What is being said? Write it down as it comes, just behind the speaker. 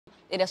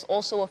It has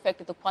also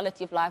affected the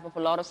quality of life of a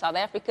lot of South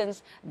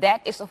Africans.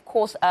 That is, of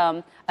course,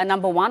 a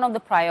number one on the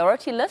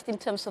priority list in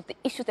terms of the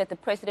issues that the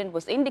president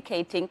was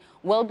indicating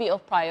will be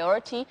of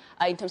priority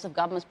in terms of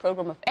government's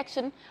program of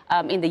action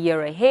in the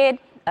year ahead.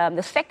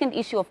 The second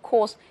issue, of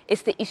course,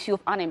 is the issue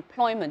of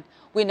unemployment.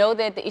 We know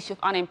that the issue of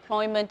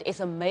unemployment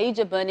is a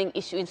major burning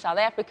issue in South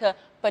Africa,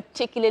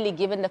 particularly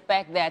given the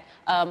fact that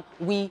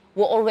we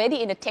were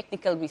already in a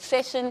technical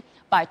recession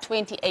by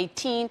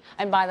 2018,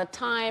 and by the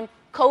time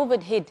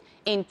COVID hit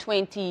in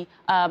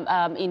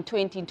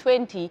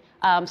 2020,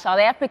 South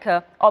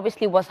Africa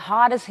obviously was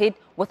hardest hit,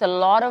 with a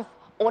lot of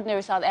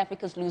ordinary South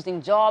Africans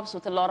losing jobs,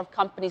 with a lot of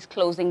companies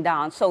closing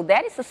down. So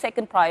that is the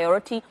second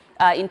priority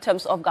in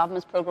terms of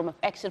government's program of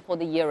action for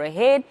the year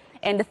ahead.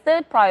 And the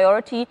third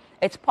priority,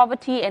 it's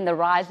poverty and the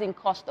rising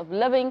cost of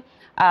living.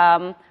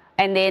 And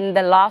then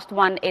the last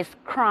one is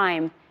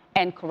crime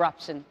and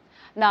corruption.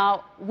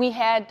 Now, we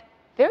had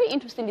very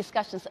interesting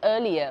discussions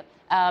earlier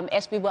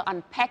as we were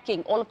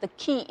unpacking all of the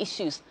key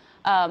issues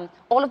that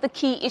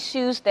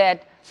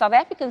South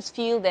Africans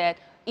feel that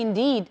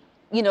indeed,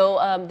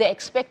 they're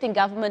expecting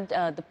government,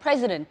 the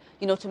president,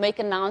 to make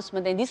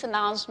announcements. And these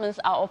announcements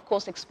are, of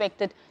course,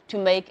 expected to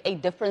make a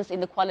difference in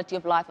the quality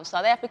of life of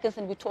South Africans.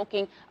 And we're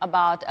talking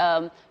about,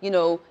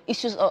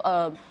 issues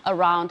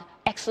around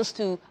access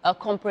to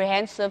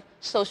comprehensive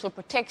social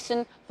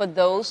protection for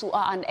those who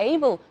are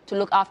unable to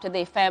look after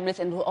their families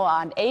and who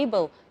are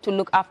unable to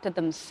look after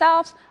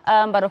themselves.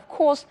 But of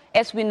course,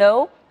 as we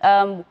know,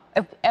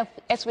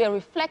 as we are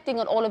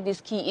reflecting on all of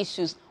these key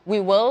issues, we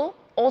will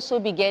also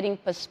be getting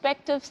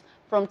perspectives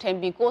from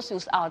Thembi Nkosi,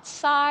 who's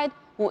outside,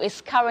 who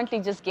is currently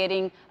just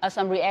getting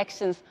some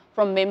reactions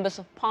from members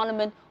of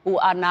parliament who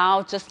are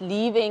now just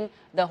leaving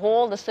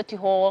the city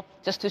hall,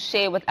 just to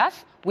share with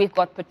us. We've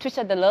got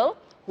Patricia de Lille,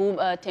 whom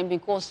Thembi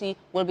Nkosi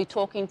will be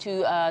talking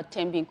to.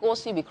 Thembi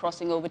Nkosi, we're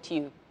crossing over to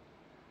you.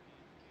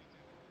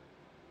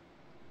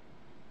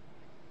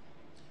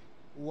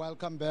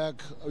 Welcome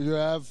back. You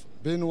have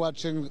been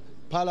watching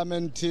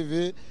Parliament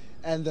TV,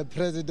 and the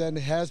president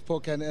has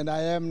spoken, and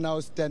I am now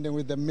standing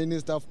with the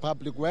Minister of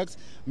Public Works,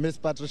 Ms.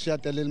 Patricia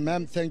de Lille.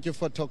 Ma'am, thank you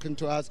for talking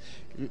to us.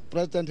 The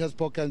president has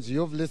spoken,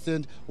 you've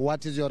listened.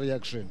 What is your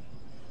reaction?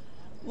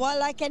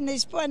 Well, I can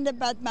respond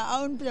about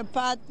my own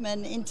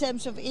department in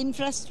terms of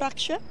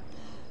infrastructure.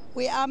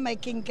 We are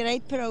making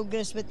great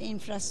progress with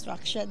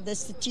infrastructure, the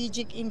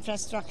strategic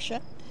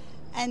infrastructure,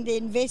 and the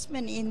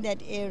investment in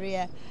that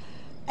area.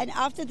 And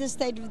after the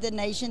State of the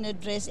Nation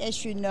address,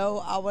 as you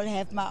know, I will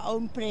have my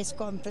own press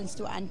conference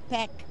to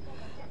unpack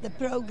the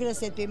progress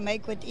that we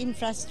make with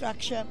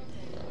infrastructure,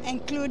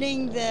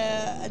 including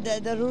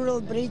the rural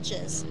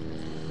bridges.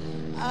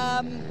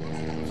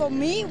 For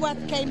me, what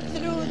came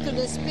through to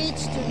the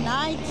speech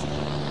tonight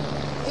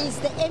is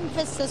the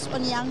emphasis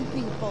on young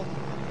people.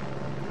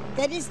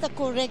 That is the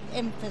correct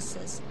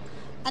emphasis.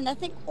 And I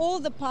think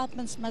all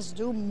departments must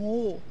do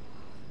more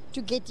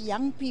to get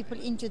young people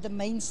into the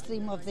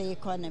mainstream of the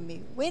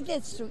economy, whether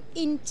it's through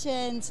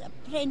interns,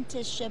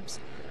 apprenticeships,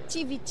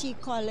 TVT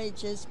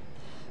colleges,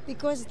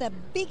 because the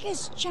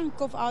biggest chunk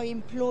of our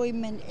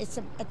employment it's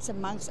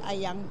amongst our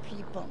young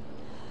people.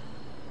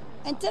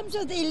 In terms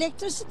of the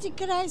electricity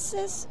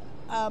crisis,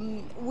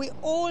 we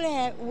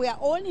are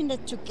all in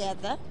it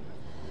together,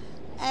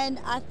 and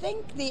I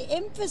think the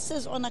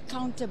emphasis on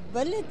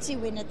accountability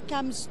when it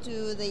comes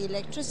to the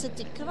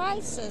electricity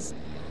crisis,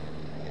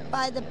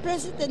 by the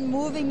president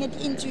moving it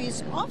into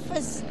his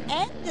office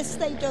and the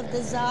state of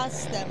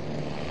disaster,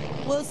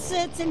 will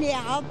certainly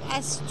help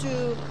us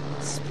to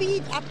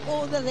speed up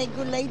all the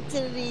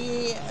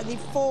regulatory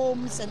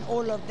reforms and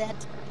all of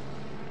that.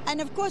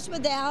 And of course,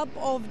 with the help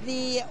of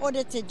the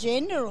Auditor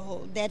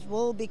General that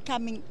will be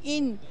coming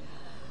in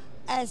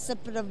as a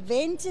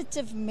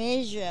preventative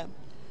measure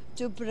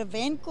to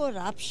prevent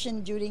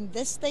corruption during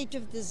this state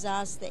of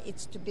disaster,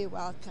 it's to be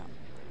welcome.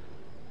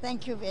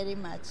 Thank you very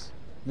much.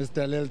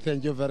 Mr. Lille,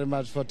 thank you very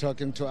much for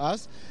talking to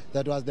us.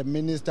 That was the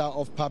Minister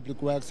of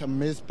Public Works,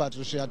 Ms.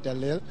 Patricia de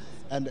Lille.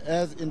 And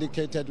as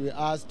indicated, we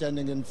are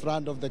standing in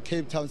front of the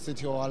Cape Town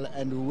City Hall,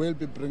 and we will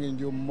be bringing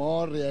you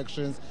more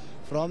reactions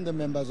from the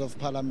members of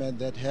parliament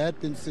that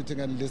had been sitting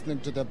and listening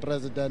to the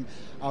president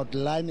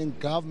outlining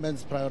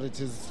government's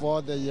priorities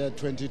for the year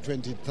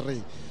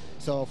 2023.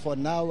 So for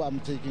now,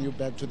 I'm taking you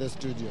back to the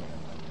studio.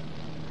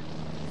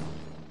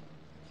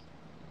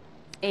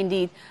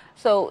 Indeed.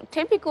 So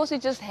Thembi Nkosi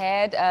just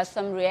had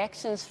some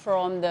reactions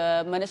from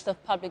the Minister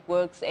of Public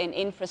Works and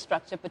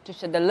Infrastructure,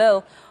 Patricia de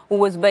Lille, who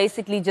was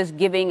basically just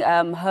giving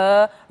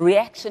her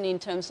reaction in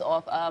terms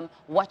of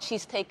what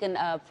she's taken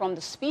from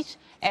the speech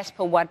as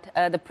per what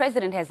the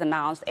president has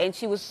announced. And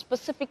she was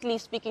specifically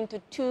speaking to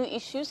two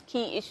issues,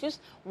 key issues.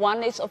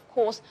 One is, of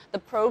course, the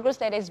progress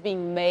that is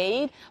being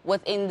made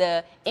within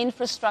the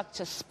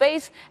infrastructure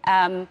space,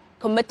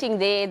 committing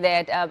there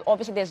that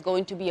obviously there's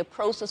going to be a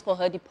process for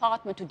her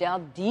department to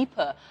delve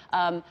deeper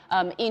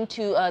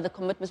into the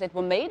commitments that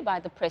were made by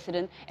the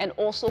president, and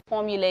also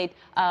formulate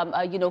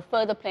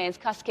further plans,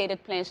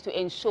 cascaded plans, to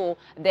ensure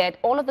that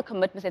all of the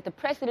commitments that the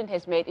president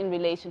has made in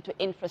relation to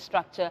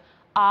infrastructure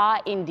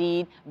are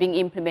indeed being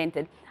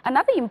implemented.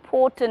 Another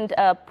important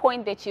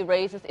point that she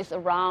raises is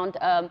around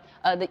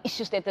the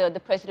issues that the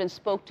President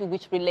spoke to,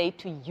 which relate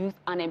to youth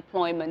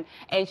unemployment.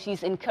 And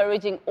she's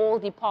encouraging all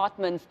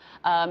departments,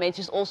 and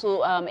she's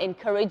also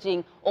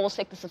encouraging all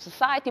sectors of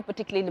society,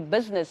 particularly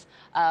the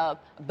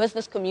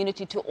business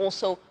community, to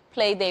also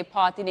play their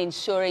part in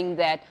ensuring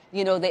that,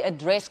 you know, they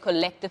address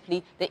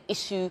collectively the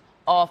issue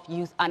of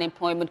youth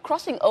unemployment.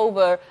 Crossing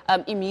over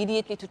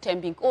immediately to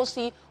Thembi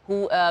Nkosi,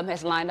 who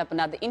has lined up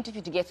another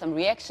interview to get some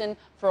reaction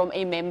from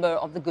a member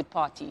of the Good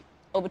Party.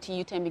 Over to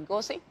you, Thembi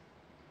Nkosi.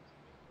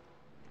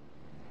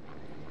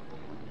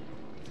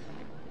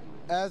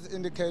 As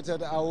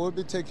indicated, I will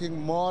be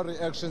taking more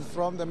reactions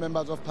from the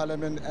members of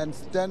parliament, and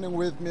standing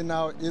with me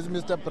now is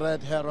Mr.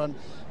 Brett Heron.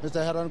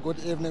 Mr. Heron, good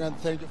evening, and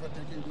thank you for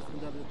taking this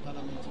interview with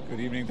parliament. Good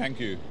evening, thank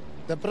you.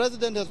 The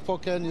president has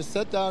spoken, you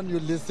sat down, you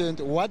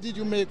listened. What did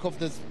you make of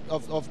this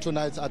of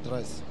tonight's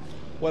address?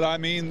 Well, I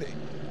mean,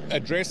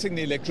 addressing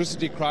the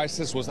electricity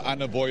crisis was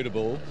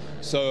unavoidable,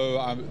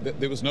 so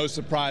there was no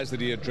surprise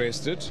that he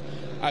addressed it.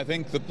 I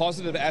think the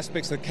positive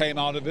aspects that came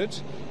out of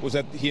it was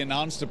that he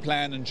announced a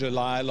plan in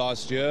July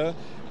last year,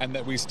 and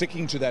that we're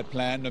sticking to that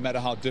plan no matter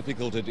how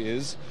difficult it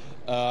is.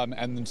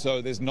 And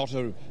so there's not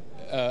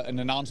an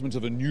announcement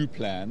of a new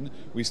plan.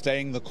 We're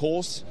staying the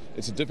course.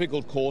 It's a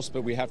difficult course,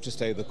 but we have to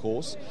stay the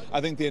course.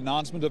 I think the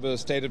announcement of a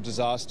state of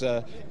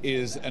disaster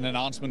is an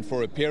announcement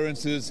for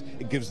appearances.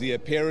 It gives the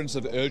appearance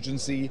of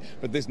urgency,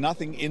 but there's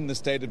nothing in the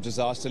state of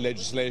disaster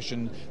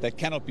legislation that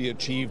cannot be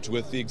achieved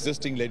with the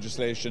existing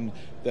legislation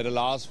that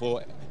allows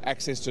for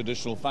access to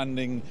additional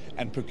funding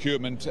and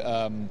procurement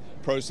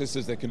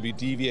processes that can be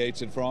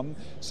deviated from.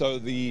 So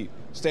the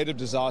state of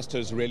disaster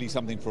is really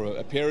something for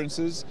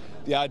appearances.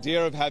 The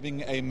idea of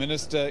having a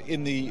minister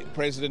in the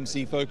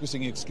presidency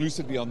focusing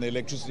exclusively on the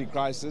electricity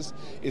crisis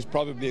is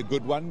probably a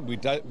good one. We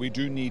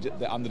do need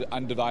the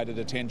undivided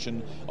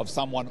attention of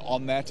someone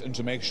on that, and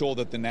to make sure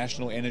that the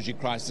National Energy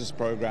Crisis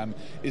Program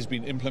is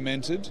being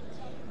implemented.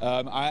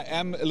 I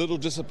am a little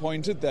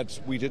disappointed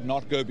that we did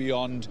not go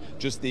beyond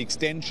just the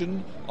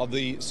extension of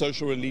the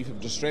social relief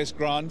of distress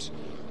grant,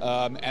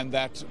 and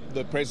that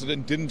the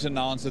president didn't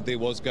announce that there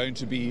was going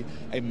to be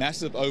a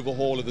massive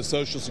overhaul of the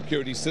social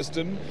security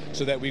system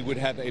so that we would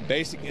have a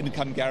basic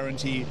income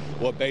guarantee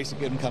or a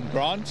basic income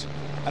grant.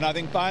 And I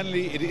think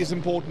finally it is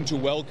important to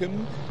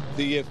welcome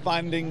the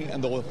funding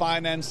and the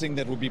financing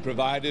that will be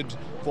provided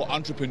for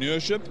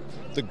entrepreneurship.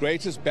 The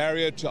greatest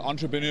barrier to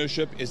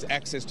entrepreneurship is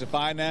access to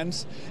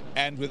finance,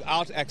 and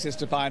without access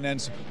to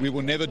finance we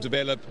will never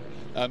develop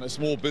a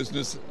small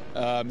business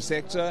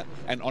sector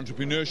and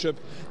entrepreneurship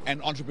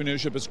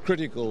is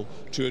critical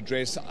to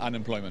address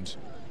unemployment.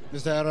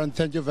 Mr. Heron,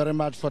 thank you very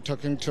much for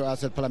talking to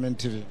us at Parliament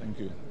TV. Thank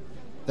you.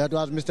 That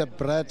was Mr.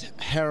 Brett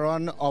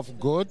Heron of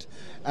Good,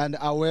 and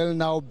I will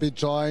now be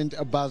joined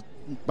by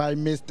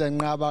Mr.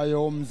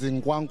 Ngabayo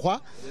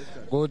Mzingwankwa.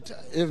 Good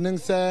evening,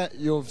 sir.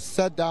 You've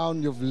sat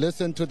down, you've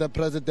listened to the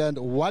president.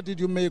 What did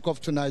you make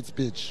of tonight's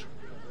speech?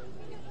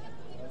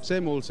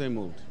 Same old, same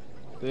old.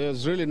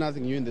 There's really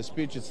nothing new in the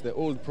speech. It's the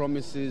old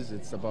promises.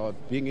 It's about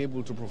being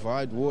able to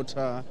provide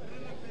water,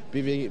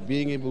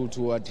 being able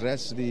to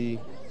address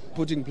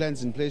putting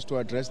plans in place to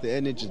address the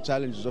energy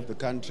challenges of the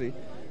country.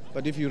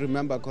 But if you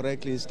remember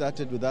correctly, it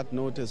started with that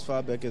note as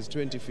far back as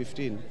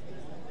 2015,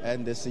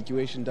 and the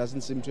situation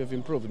doesn't seem to have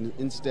improved.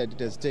 Instead, it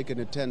has taken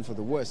a turn for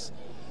the worse.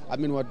 I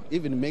mean, what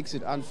even makes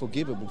it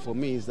unforgivable for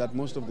me is that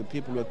most of the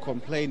people were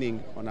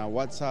complaining on our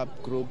WhatsApp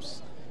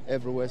groups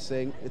everywhere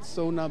saying, it's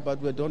SONA, but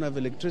we don't have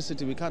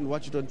electricity, we can't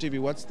watch it on TV.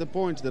 What's the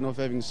point then of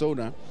having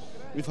SONA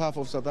if half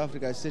of South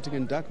Africa is sitting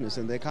in darkness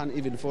and they can't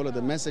even follow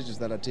the messages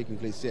that are taking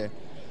place here?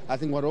 I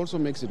think what also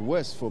makes it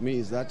worse for me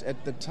is that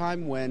at the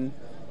time when,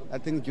 I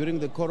think during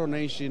the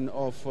coronation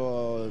of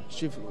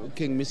Chief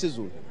King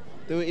Misizulu,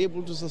 they were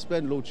able to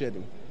suspend load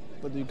shedding,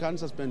 but you can't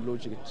suspend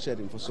load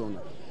shedding for SONA.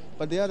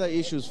 But the other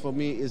issues for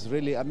me is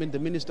really, I mean, the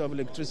Minister of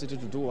Electricity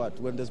to do what?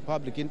 When there's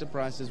public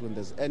enterprises, when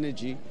there's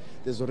energy,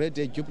 there's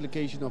already a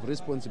duplication of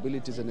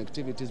responsibilities and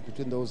activities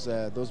between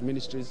those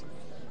ministries.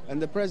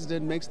 And the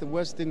President makes the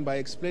worst thing by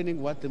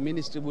explaining what the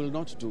ministry will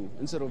not do,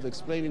 instead of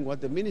explaining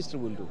what the ministry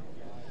will do,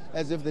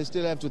 as if they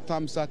still have to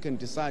thumbsuck and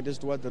decide as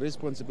to what the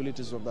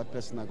responsibilities of that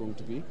person are going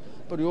to be.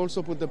 But we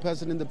also put the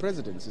person in the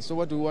presidency. So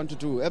what do we want to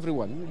do?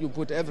 Everyone. You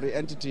put every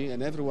entity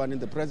and everyone in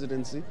the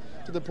presidency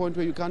to the point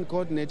where you can't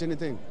coordinate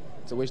anything.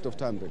 It's a waste of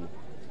time, really.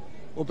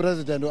 The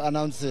President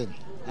announcing.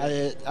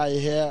 I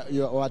hear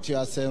what you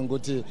are saying,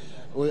 Guti.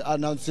 We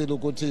announced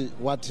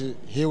what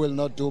he will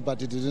not do, but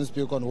he didn't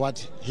speak on what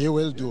he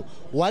will do.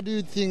 What do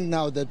you think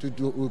now that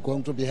we're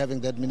going to be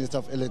having that Minister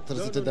of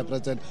Electricity, the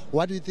President?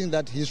 What do you think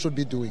that he should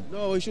be doing?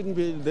 No, there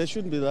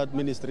shouldn't be that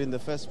minister in the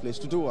first place.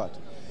 To do what?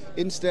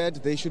 Instead,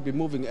 they should be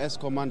moving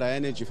Eskom under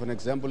energy, for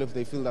example, if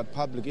they feel that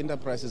public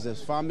enterprises have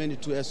far many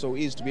to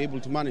SOEs to be able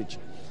to manage.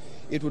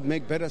 It would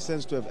make better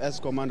sense to have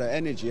Eskom under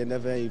energy and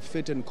have a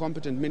fit and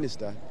competent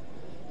minister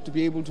to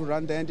be able to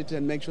run the entity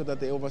and make sure that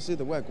they oversee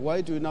the work.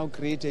 Why do you now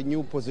create a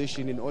new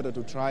position in order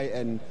to try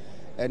and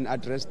and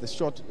address the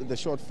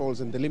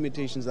shortfalls and the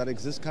limitations that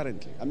exist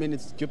currently. I mean,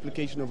 it's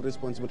duplication of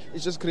responsibility.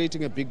 It's just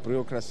creating a big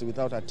bureaucracy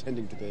without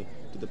attending to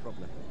the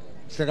problem.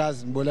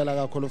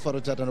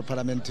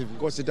 Parliament TV.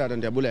 Nkosi tata,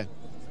 ndiyabulela.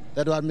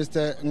 That was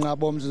Mr.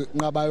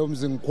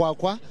 Ngabayomzi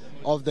Nkwakwa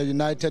of the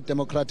United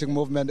Democratic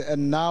Movement.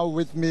 And now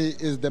with me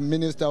is the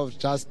Minister of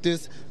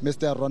Justice,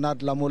 Mr. Ronald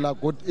Lamula.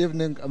 Good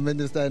evening,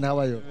 Minister, and how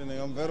are you? Good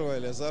evening. I'm very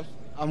well, yourself?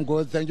 I'm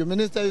good, thank you.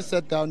 Minister, you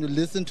sat down, you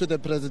listened to the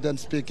President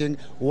speaking.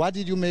 What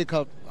did you make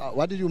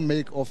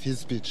of his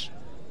speech?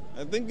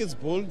 I think it's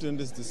bold and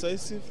it's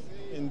decisive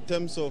in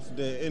terms of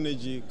the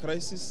energy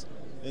crisis,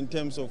 in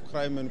terms of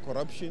crime and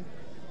corruption,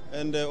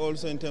 and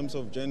also in terms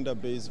of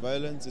gender-based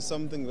violence. It's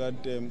something that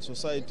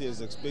society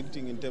is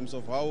expecting in terms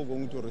of how we're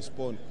going to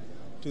respond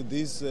to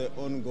this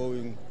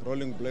ongoing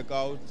rolling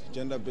blackout,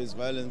 gender-based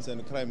violence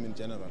and crime in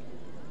general.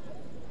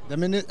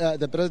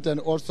 The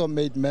President also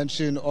made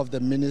mention of the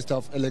Minister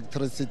of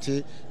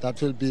Electricity that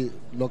will be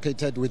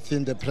located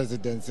within the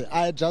presidency.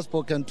 I had just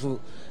spoken to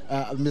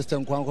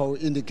Mr. Nkwakwa, who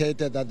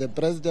indicated that the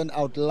President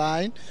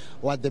outlined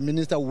what the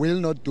Minister will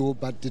not do,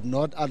 but did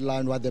not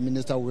outline what the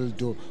Minister will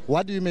do.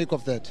 What do you make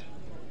of that?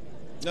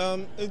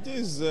 It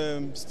is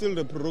still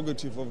the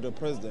prerogative of the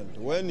President.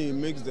 When he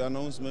makes the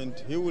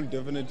announcement, he will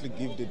definitely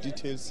give the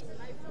details.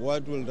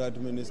 What will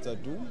that minister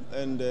do?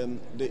 And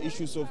the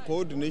issues of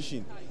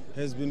coordination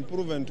has been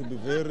proven to be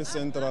very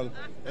central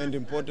and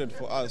important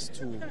for us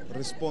to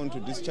respond to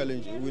this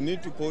challenge. We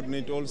need to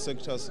coordinate all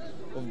sectors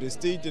of the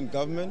state and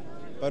government,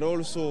 but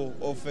also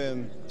of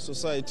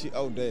society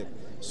out there.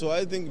 So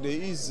I think there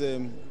is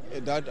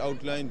that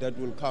outline that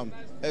will come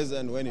as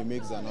and when he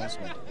makes the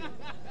announcement.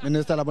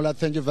 Minister Lamula,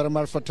 thank you very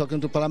much for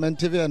talking to Parliament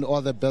TV, and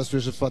all the best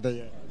wishes for the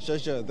year.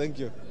 Sure, thank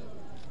you.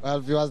 Well,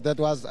 viewers, that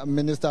was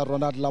Minister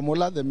Ronald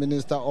Lamula, the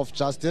Minister of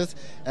Justice.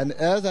 And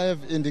as I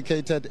have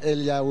indicated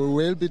earlier, we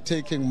will be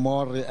taking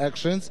more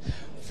reactions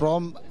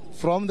from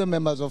the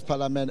members of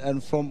Parliament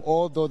and from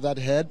all those that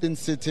had been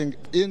sitting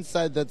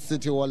inside that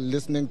city hall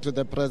listening to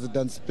the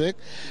President speak.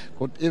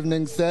 Good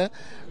evening, sir.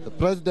 The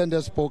President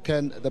has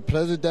spoken. The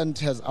President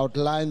has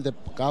outlined the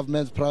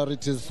government's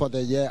priorities for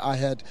the year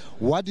ahead.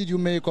 What did you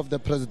make of the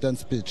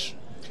President's speech?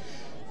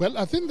 Well,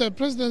 I think the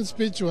President's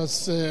speech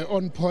was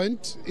on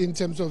point in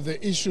terms of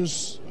the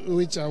issues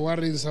which are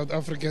worrying South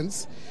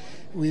Africans.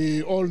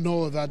 We all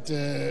know that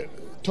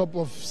top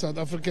of South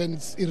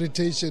Africans'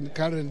 irritation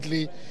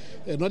currently,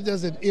 not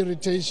just an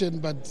irritation,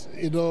 but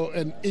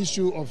an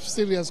issue of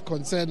serious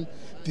concern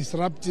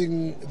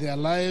disrupting their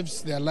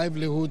lives, their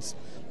livelihoods,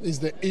 is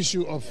the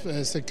issue of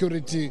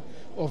security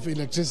of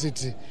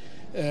electricity,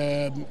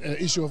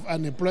 issue of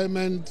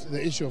unemployment,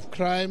 the issue of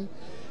crime.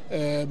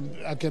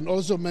 I can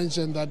also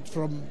mention that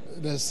from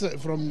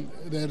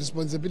the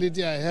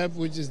responsibility I have,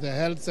 which is the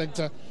health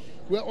sector,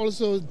 we're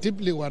also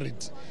deeply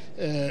worried,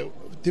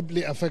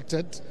 deeply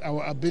affected.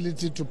 Our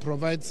ability to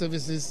provide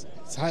services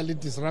is highly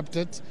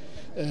disrupted,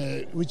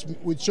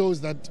 which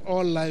shows that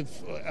all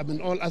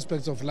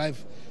aspects of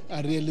life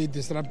are really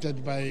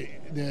disrupted by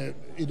the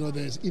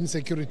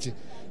insecurity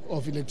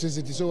of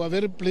electricity. So we're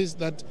very pleased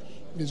that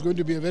there's going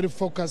to be a very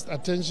focused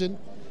attention,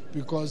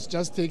 because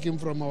just taking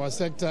from our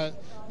sector,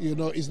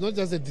 it's not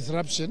just a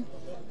disruption,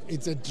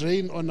 it's a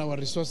drain on our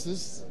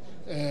resources,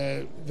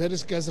 very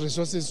scarce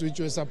resources which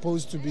were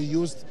supposed to be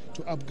used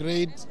to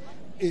upgrade,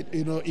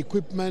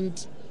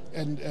 equipment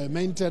and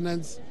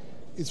maintenance.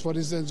 It's, for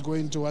instance,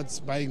 going towards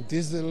buying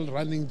diesel,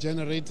 running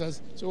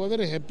generators. So we're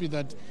very happy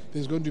that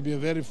there's going to be a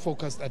very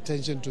focused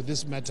attention to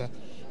this matter,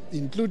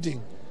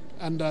 including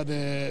under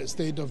the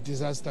state of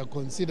disaster,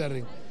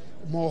 considering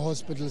more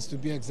hospitals to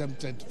be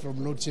exempted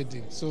from load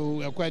shedding. So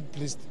we are quite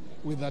pleased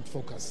with that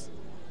focus.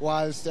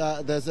 Whilst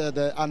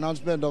the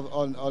announcement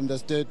on the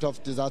state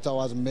of disaster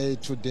was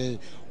made today,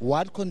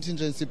 what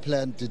contingency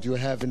plan did you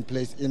have in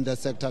place in the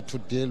sector to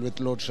deal with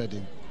load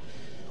shedding?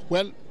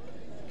 Well,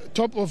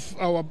 top of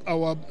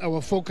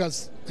our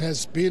focus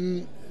has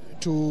been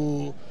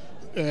to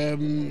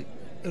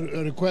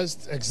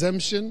request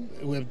exemption.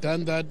 We have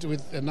done that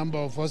with a number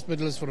of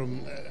hospitals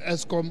from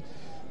Eskom,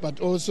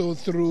 but also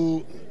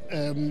through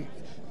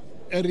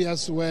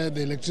areas where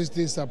the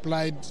electricity is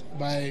supplied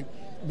by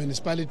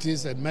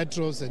municipalities and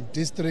metros and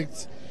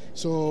districts.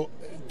 So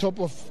top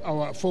of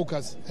our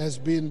focus has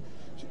been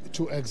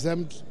to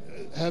exempt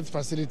health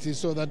facilities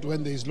so that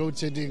when there is load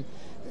shedding,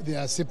 they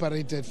are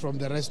separated from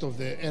the rest of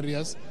the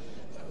areas.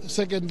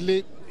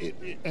 Secondly,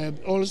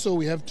 also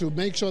we have to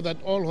make sure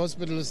that all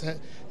hospitals,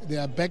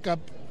 their backup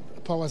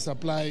power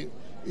supply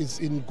is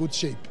in good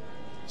shape,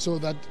 so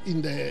that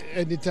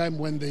any time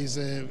when there is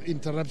an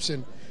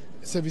interruption,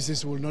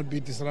 services will not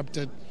be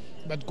disrupted.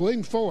 But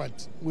going forward,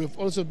 we've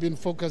also been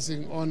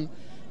focusing on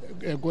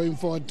going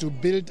forward to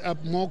build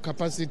up more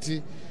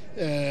capacity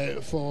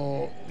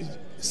for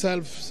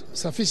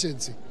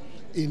self-sufficiency,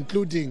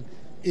 including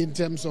in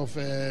terms of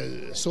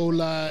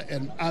solar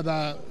and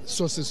other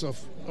sources of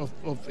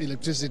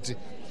electricity,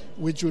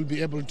 which will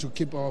be able to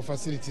keep our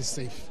facilities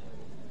safe.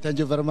 Thank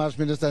you very much,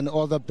 Minister, and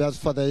all the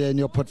best for the year in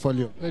your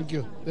portfolio. Thank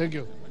you. Thank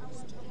you.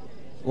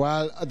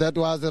 Well, that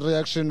was a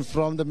reaction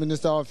from the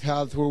Minister of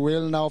Health, who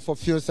will now for a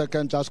few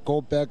seconds just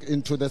go back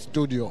into the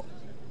studio.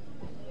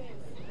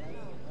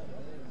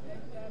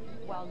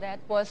 Well, that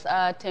was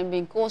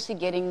Thembi Nkosi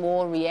getting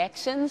more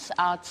reactions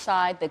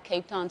outside the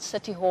Cape Town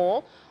City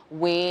Hall,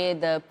 where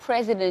the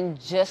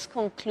president just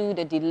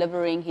concluded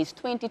delivering his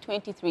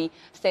 2023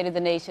 State of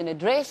the Nation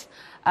address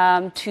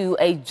to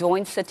a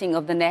joint sitting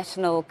of the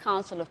National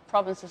Council of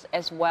Provinces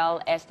as well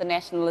as the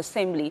National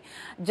Assembly.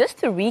 Just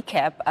to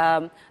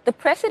recap, the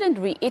president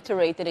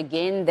reiterated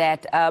again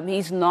that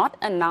he's not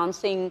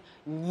announcing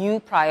new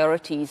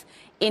priorities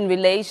in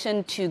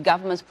relation to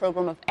government's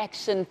program of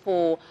action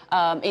for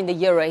in the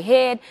year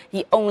ahead.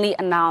 He only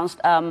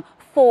announced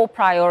 4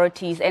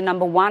 priorities, and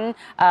number 1,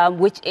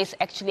 which is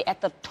actually at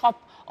the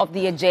top of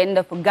the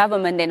agenda for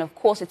government, and of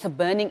course it's a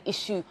burning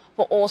issue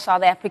for all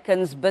South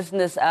Africans,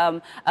 business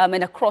and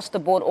across the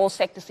board, all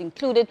sectors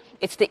included.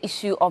 It's the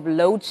issue of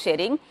load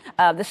shedding.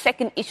 The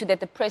second issue that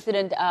the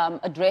president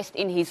addressed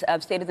in his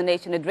State of the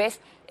Nation address,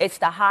 it's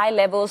the high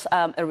levels,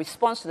 a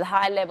response to the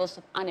high levels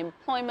of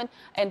unemployment,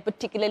 and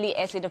particularly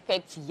as it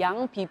affects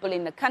young people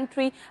in the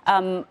country,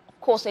 of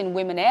course, and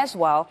women as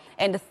well.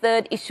 And the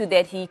third issue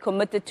that he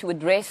committed to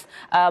address,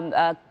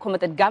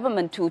 committed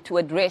government to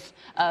address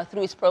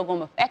through his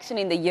program of action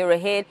in the year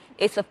ahead,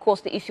 is of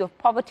course the issue of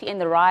poverty and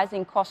the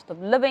rising cost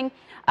of living.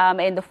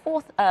 And the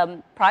fourth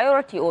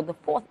priority, or the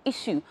fourth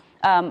issue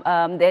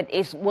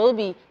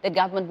that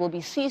government will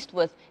be seized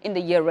with in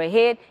the year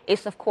ahead,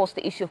 is of course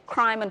the issue of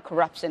crime and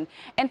corruption.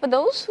 And for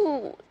those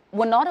who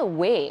were not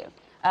aware,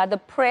 the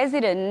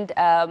president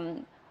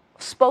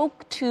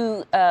spoke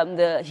to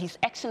his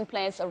action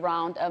plans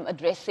around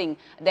addressing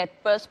that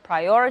first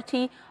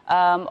priority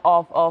and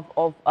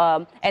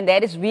that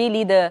is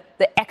really the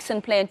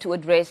action plan to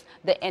address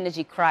the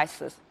energy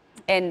crisis.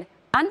 And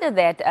under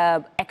that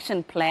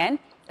action plan,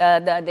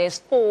 there's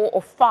 4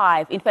 or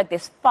 5, in fact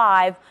there's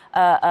 5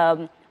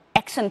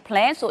 action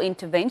plans or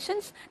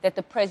interventions that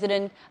the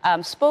president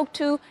spoke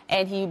to,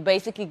 and he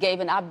basically gave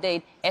an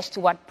update as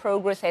to what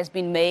progress has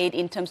been made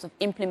in terms of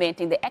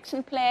implementing the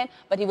action plan.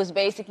 But he was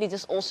basically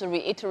just also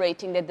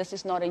reiterating that this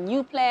is not a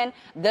new plan.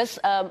 This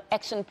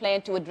action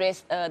plan to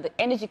address the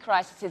energy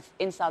crisis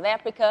in South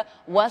Africa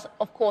was,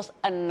 of course,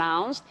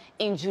 announced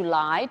in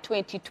July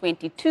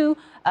 2022.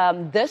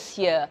 This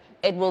year,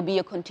 it will be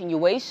a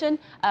continuation,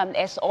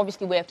 as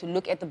obviously we have to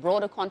look at the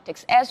broader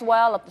context as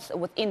well.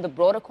 Within the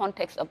broader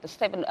context of the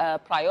 7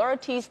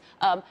 priorities,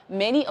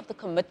 many of the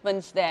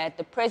commitments that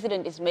the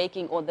president is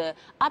making, or the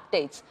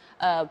updates,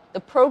 the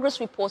progress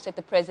reports that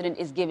the president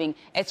is giving,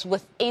 it's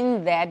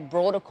within that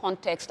broader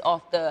context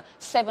of the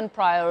 7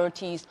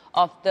 priorities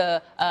of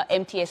the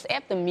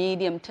MTSF, the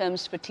medium-term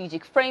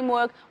strategic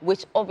framework,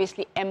 which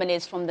obviously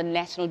emanates from the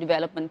National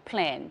Development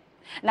Plan.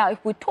 Now,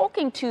 if we're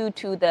talking to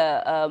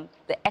the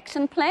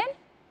action plan,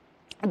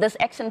 this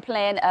action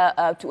plan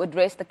to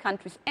address the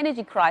country's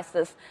energy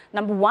crisis,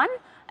 number 1,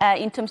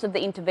 in terms of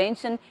the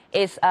intervention,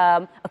 is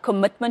a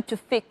commitment to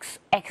fix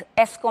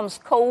Eskom's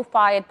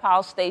coal-fired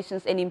power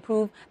stations and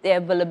improve the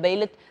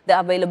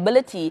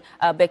availability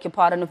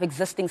of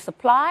existing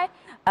supply.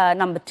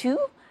 Number 2,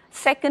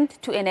 second,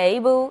 to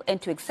enable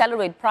and to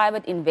accelerate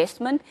private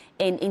investment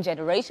in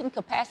generation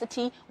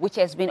capacity, which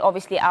has been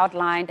obviously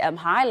outlined,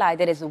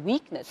 highlighted as a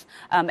weakness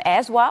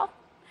as well.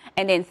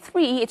 And then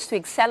 3, it's to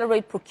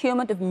accelerate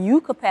procurement of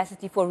new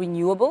capacity for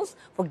renewables,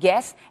 for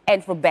gas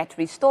and for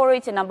battery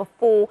storage. And number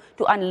 4,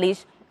 to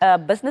unleash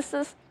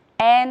businesses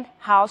and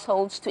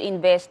households to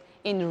invest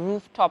in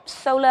rooftop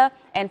solar.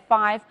 And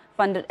 5,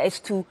 is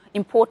to,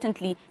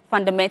 importantly,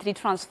 fundamentally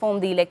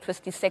transform the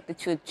electricity sector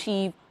to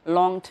achieve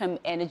long-term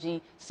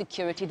energy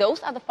security.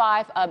 Those are the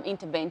 5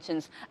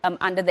 interventions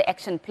under the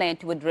action plan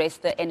to address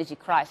the energy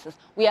crisis.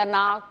 We are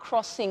now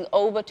crossing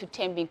over to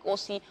Thembi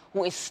Nkosi,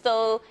 who is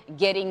still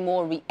getting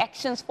more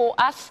reactions for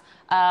us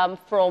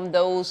from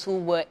those who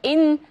were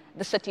in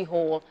the City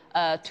Hall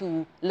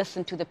to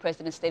listen to the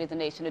President's State of the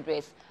Nation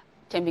address.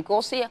 Thembi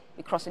Nkosi,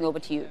 we're crossing over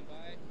to you.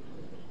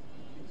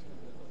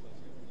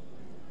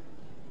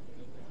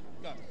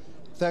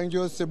 Thank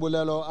you,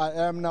 Sibulelo.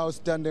 I am now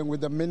standing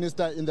with the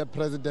Minister in the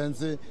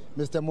Presidency,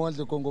 Mr.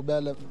 Mondli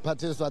Kungubele.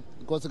 Pathiswa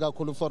Nkosi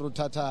kakhulu for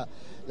uthatha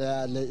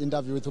le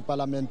interview with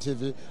Parliament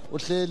TV.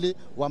 Uhleli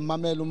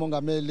wamamela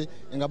umongameli,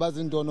 ingaba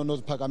zintoni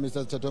onoziphakamisa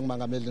ezithethwe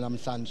ngumongameli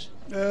namhlanje?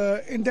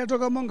 Intetho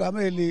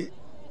kamongameli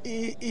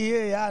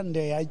iye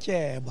yande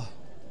yatyeba.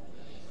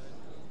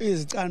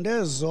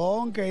 Izicande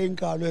zonke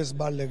inkalo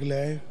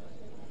ezibalulekileyo.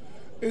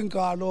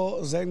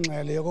 Inkalo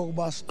zengxele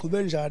yokokuba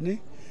siqhube njani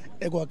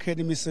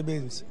ekwakheni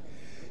imisebenzi.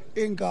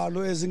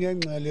 Inkalo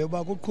ezingengxele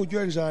yoba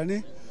kuqhutywe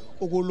njani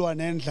ukulwa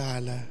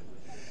nendlala.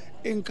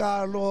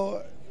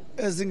 Inkalo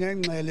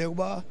ezingengxele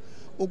yokuba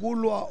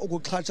ukulwa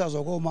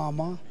ukuxhatshazwa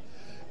koomama.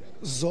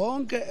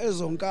 Zonke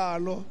ezo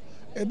nkalo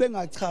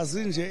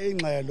ebengachazi nje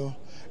ingxelo,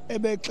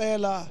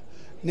 ebexela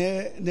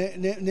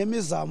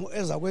nemizamo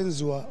eza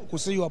kwenziwa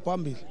kusiyiwa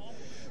phambili.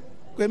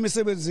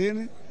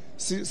 Kwemisebenzini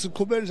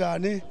siqhube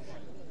njani,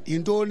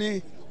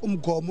 yintoni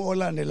umgomo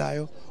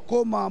olandelayo.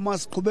 Koomama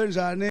siqhube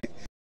njani,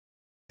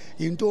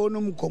 yintoni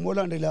umgomo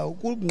olandelayo,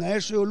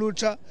 kungqesho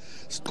yolutsha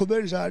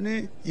siqhube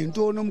njani,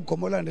 yintoni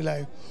umgomo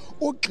olandelayo.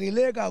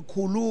 Ugxile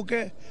kakhulu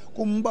ke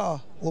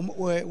kumba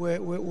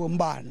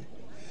wombane,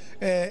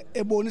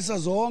 ebonisa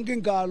zonke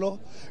inkalo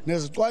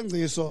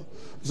nezicwangciso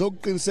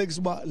zokuqinisekisa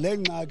uba le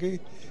ngxaki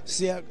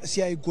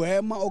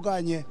siyayigwema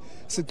okanye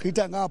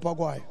sigqitha ngapha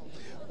kwayo.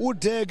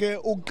 Uthe ke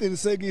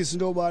ukuqinisekisa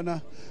into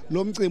yobana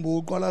lo mcimbi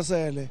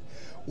uqwalasele,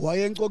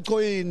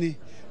 wayencochoyini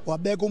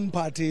wabeka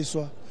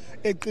umphathiswa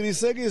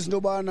eqinisekisa into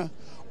yobana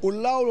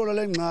ulawulo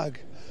lwale ngxaki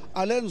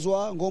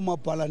alenziwa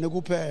ngoomabhalane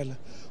kuphela,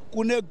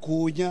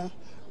 kunegunya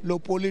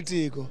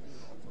lopolitiko.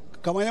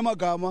 Ngamanye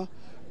amagama,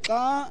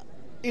 xa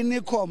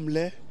iNICOM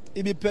le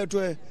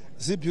ibiphethwe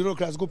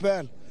zii-bureaucrats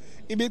kuphela,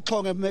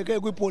 ibixhomekeke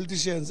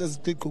kwii-politicians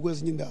eziqiqu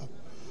kwezinye indawo.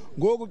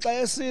 Ngoku xa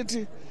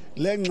esithi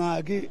le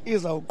ngxaki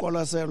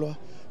izawuqwalaselwa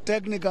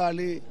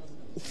technically,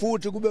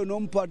 futhi kube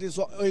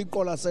nomphathiswa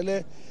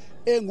oyiqwalasele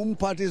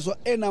engumphathiswa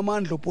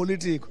enamandla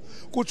politiko,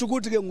 kutsho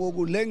ukuthi ke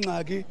ngoku le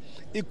ngxaki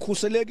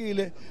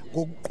ikhuselekile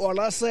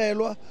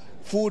ngokuqwalaselwa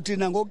futhi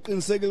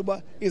nangokuqinisekile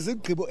uba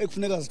izigqibo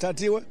ekufuneka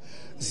zithathiwe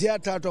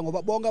ziyathathwa,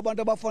 ngoba bonke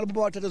abantu abafanele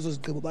bathathe ezo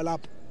zigqibo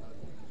balapha.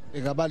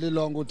 Ingaba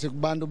lilonke ukuthi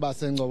kubantu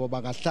baseNgcobo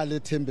bangahlala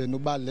ethembeni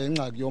uba le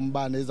ngxaki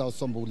yombane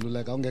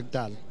izawusombululeka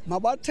ungekudala?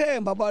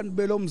 Mabathembe abantu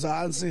belo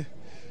Mzantsi,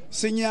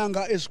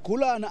 sinyanga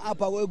isigulana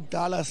apha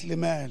kwekudala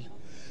silimele.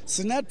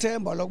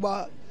 Sinethemba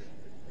lokuba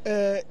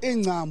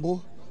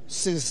iingcambu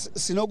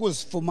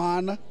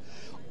sinokuzifumana.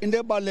 Into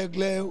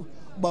ebalulekileyo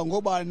uba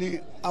ngobani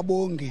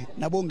abongi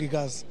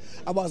nabongikazi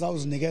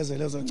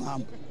abazawuzinikezela ezo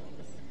ngcambu.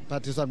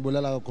 Mphathiswa,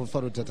 ndibulela kakhulu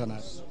for uthetha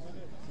nathi.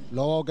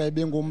 Lowo ke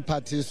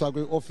ibingumphathiswa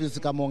kwiofisi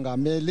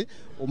kamongameli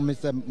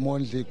uMr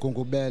Mondli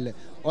Gungubele.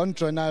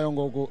 Onjoinayo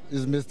ngoku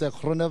is Mr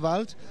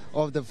Groenewald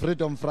of the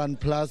Freedom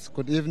Front Plus.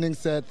 Good evening,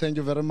 sir. Thank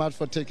you very much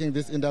for taking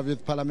this interview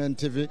with Parliament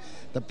TV.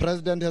 The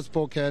President has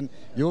spoken.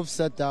 You've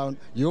sat down.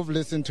 You've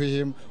listened to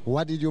him.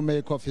 What did you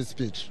make of his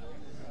speech?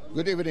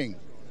 Good evening.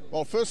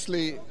 Well,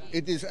 firstly,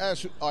 it is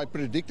as I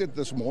predicted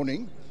this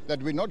morning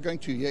that we're not going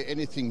to hear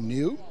anything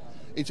new.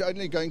 It's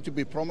only going to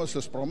be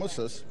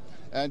promises,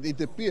 and it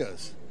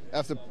appears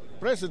as the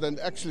President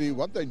actually,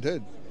 what they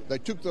did, they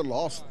took the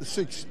last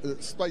 6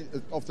 State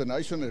of the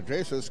Nation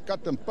addresses,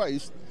 cut and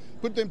paste,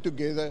 put them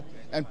together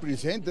and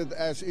presented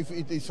as if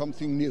it is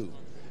something new.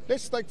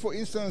 Let's take, for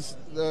instance,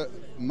 the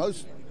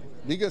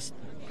biggest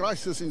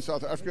crisis in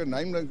South Africa,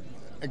 namely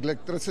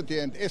electricity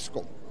and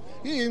Eskom.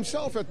 He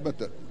himself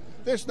admitted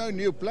there's no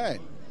new plan.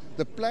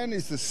 The plan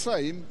is the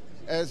same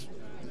as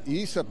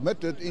he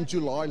submitted in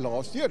July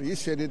last year. He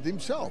said it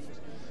himself.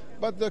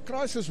 But the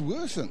crisis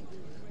worsened.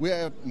 We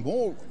have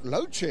more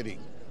load shedding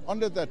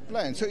under that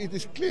plan. So it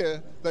is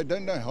clear they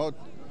don't know how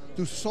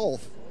to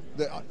solve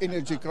the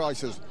energy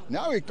crisis.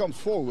 Now he comes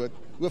forward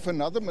with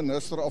another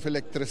Minister of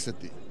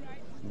Electricity.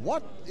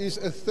 What is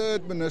a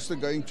third minister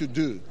going to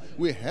do?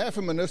 We have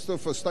a Minister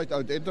for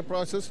State-owned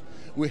Enterprises.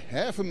 We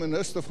have a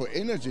Minister for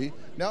Energy.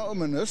 Now a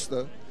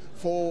Minister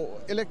for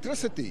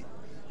Electricity.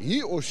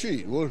 He or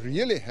she will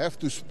really have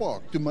to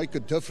spark to make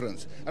a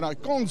difference. And I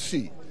can't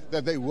see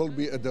that there will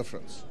be a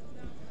difference.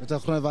 Mr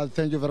Groenewald,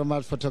 thank you very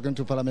much for talking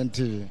to Parliament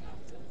TV.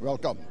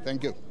 Welcome.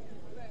 Thank you.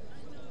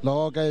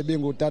 Lowo ke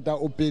ibingutata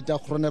uPeter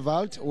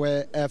Groenewald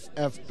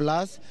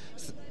we-FF+.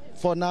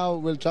 For now,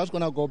 we're just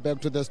going to go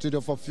back to the studio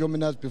for a few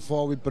minutes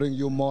before we bring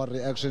you more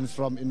reactions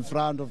from in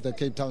front of the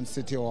Cape Town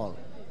City Hall.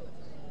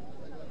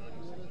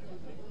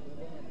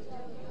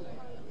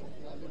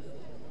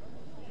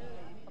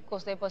 Of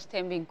course, there was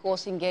Thembi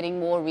Nkosi getting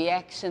more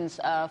reactions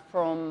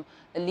from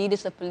the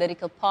leaders of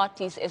political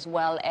parties as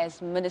well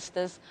as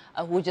ministers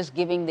who are just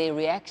giving their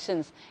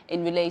reactions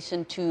in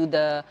relation to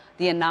the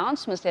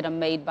announcements that are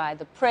made by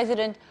the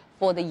President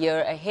for the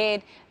year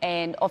ahead.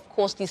 And of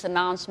course, these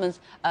announcements,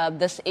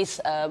 this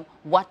is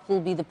what will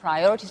be the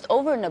priorities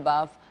over and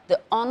above the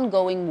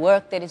ongoing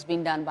work that is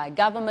being done by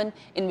government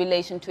in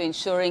relation to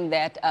ensuring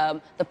that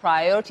the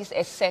priorities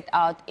as set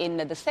out in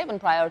the 7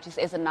 priorities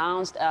as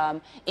announced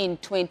in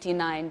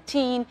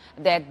 2019,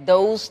 that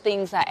those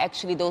things are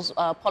actually, those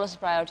policy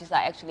priorities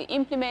are actually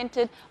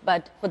implemented.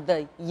 But for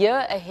the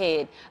year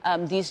ahead,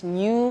 these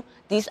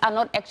are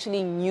not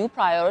actually new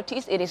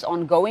priorities. It is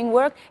ongoing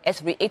work,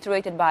 as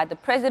reiterated by the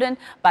President,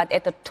 but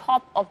at the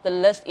top of the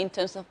list in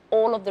terms of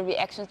all of the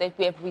reactions that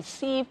we have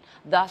received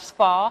thus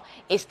far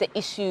is the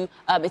issue,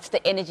 it's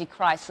the energy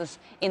crisis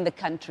in the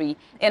country.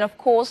 And of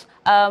course,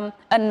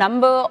 a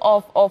number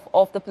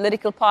of the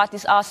political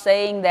parties are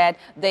saying that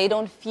they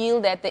don't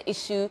feel that the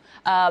issue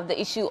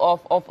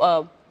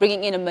of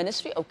bringing in a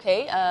ministry.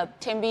 Okay,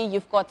 Thembi,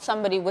 you've got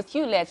somebody with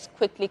you. Let's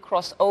quickly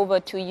cross over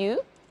to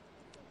you.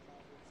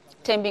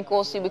 Thembi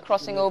Nkosi, we're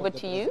crossing over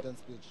to you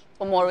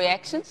for more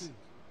reactions.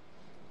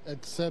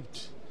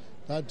 Except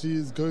that he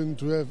is going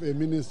to have a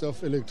Minister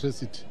of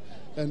Electricity,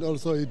 and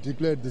also he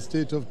declared the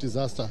state of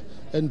disaster.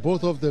 And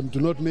both of them do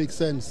not make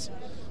sense,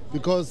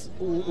 because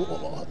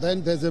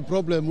then there's a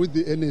problem with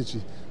the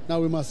energy. Now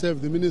we must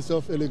have the Minister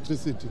of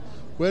Electricity.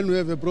 When we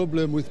have a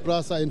problem with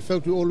PRASA, in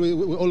fact we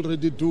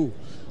already do,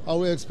 Are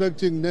we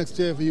expecting next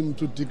year for him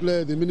to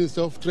declare the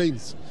Minister of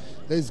Trains?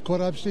 There is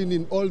corruption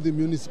in all the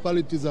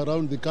municipalities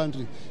around the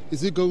country.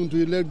 Is he going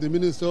to elect the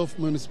Minister of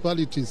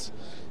Municipalities?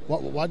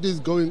 What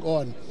is going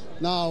on?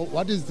 Now,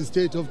 what is the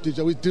state of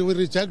disaster? We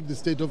reject the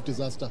state of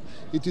disaster.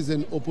 It is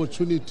an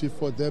opportunity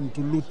for them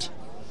to loot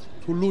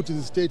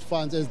the state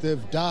funds as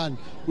they've done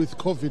with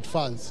COVID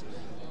funds.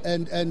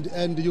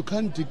 And you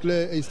can't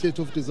declare a state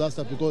of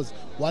disaster because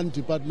one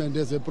department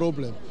has a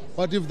problem.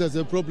 What if there's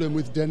a problem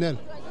with Denel?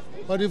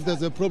 What if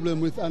there's a problem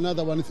with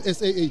another one, with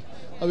SAA?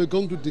 Are we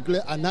going to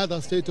declare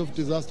another state of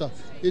disaster?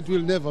 It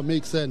will never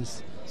make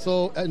sense.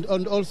 So, and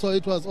also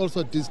it was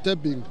also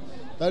disturbing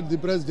that the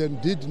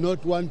president did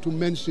not want to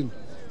mention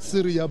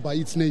Syria by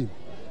its name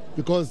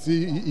because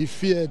he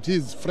feared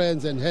his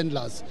friends and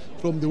handlers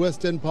from the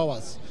Western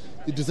powers.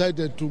 He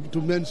decided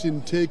to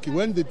mention Turkey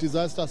when the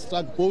disaster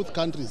struck both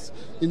countries,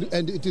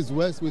 and it is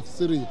worse with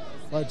Syria,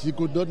 but he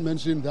could not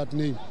mention that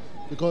name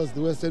because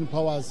the Western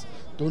powers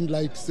don't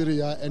like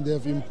Syria and they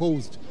have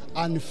imposed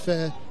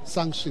unfair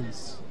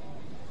sanctions.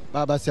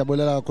 Baba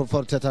siyabulela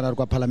for uthetha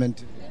kwa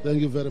parliament. Thank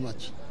you very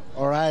much.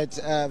 All right,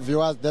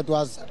 viewers, that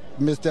was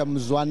Mr.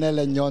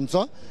 Mzwanele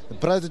Nyonso, the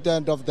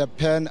president of the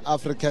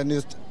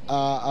Pan-Africanist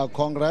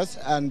Congress,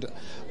 and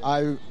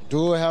I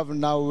do have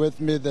now with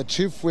me the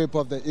chief whip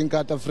of the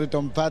Inkatha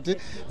Freedom Party,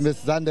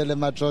 Ms. Zandile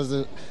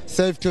Matrosi.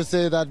 Safe to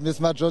say that Ms.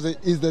 Matrosi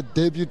is the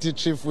deputy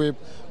chief whip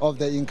of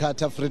the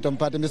Inkatha Freedom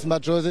Party. Ms.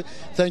 Matrosi,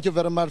 thank you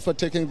very much for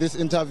taking this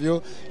interview.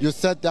 You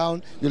sat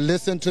down, you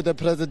listened to the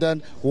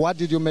president. What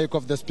did you make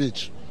of the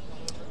speech?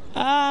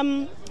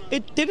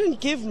 It didn't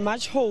give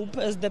much hope,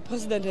 as the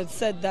president had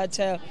said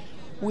that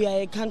we are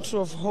a country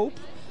of hope.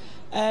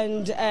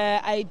 And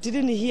I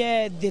didn't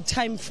hear the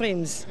time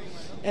frames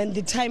and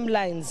the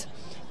timelines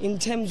in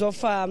terms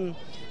of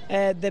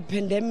the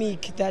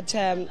pandemic, that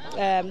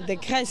the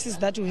crisis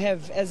that we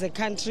have as a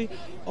country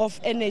of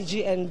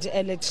energy and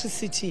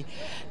electricity.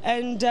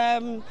 And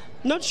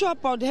not sure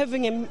about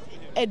having an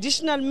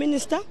additional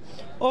minister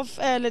of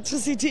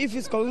electricity if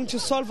it's going to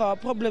solve our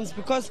problems,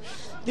 because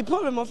the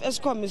problem of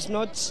Eskom is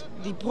not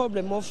the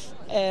problem of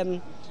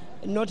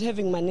not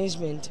having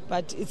management,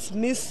 but it's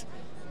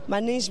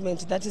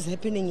mismanagement that is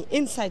happening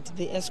inside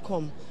the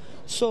Eskom.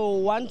 So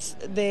once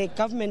the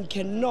government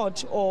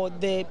cannot, or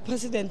the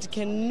president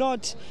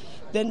cannot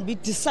then be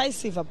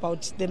decisive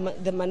about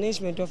the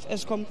management of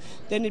Eskom,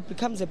 then it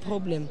becomes a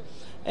problem.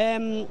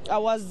 I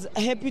was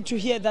happy to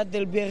hear that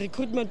there will be a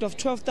recruitment of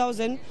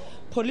 12,000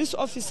 police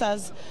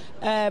officers.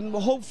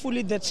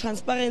 Hopefully the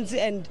transparency,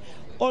 and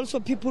also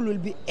people will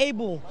be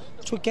able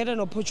to get an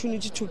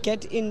opportunity to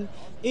get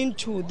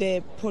into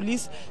the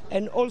police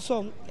and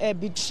also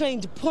be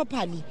trained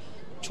properly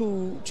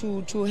to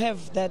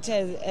have that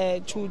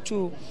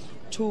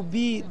to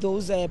be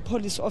those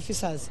police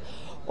officers.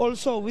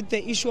 Also with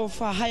the issue of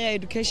higher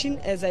education,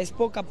 as I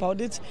spoke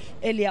about it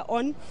earlier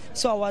on,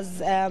 so I was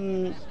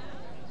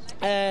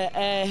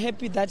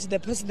happy that the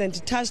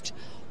president touched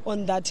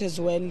on that as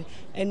well,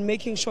 and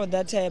making sure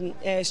that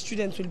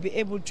students will be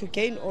able to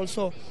gain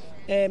also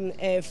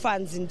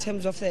funds in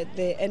terms of the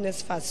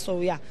NSFAS.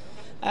 So yeah,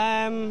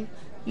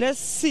 let's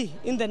see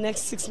in the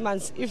next 6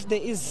 months if there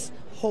is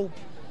hope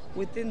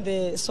within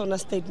the SONA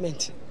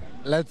statement.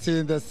 Let's see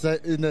in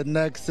the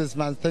next 6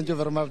 months. Thank you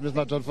very much, Ms.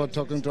 Matrosi, for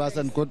talking to us,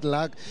 and good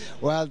luck.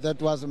 Well,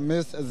 that was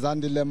Ms.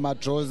 Zandile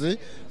Matrosi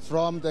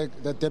from the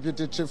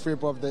Deputy Chief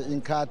Whip of the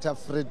Inkatha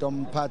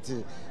Freedom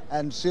Party.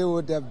 And she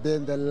would have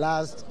been the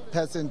last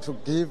person to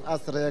give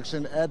us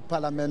reaction at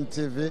Parliament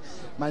TV.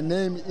 My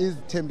name is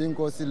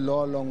Thembinkosi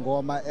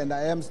Longoma, and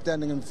I am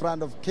standing in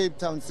front of Cape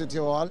Town City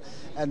Hall.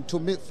 And to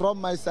me,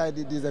 from my side,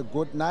 it is a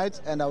good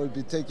night, and I will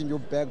be taking you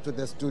back to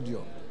the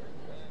studio.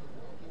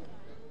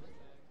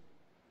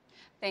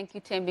 Thank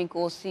you,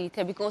 Thembinkosi.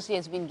 Thembinkosi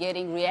has been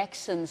getting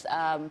reactions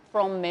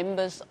from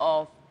members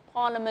of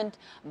Parliament,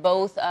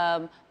 both,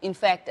 in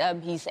fact,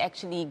 he's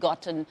actually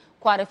gotten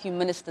quite a few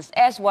ministers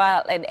as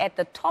well, and at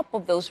the top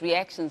of those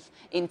reactions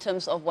in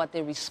terms of what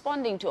they're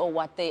responding to or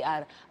what they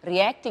are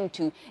reacting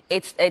to,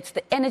 it's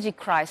the energy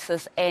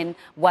crisis and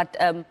what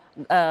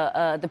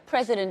the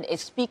president is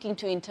speaking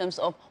to in terms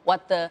of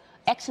what the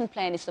action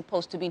plan is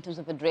supposed to be in terms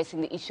of addressing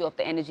the issue of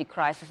the energy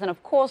crisis. And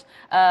of course,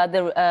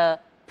 the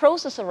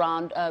process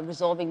around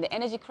resolving the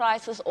energy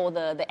crisis, or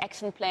the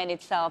action plan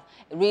itself,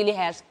 really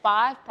has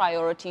 5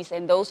 priorities,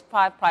 and those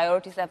 5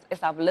 priorities,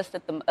 as I've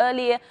listed them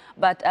earlier.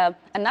 But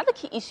another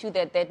key issue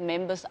that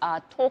members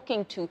are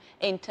talking to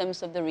in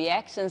terms of the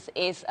reactions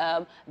is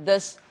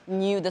this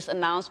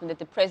announcement that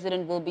the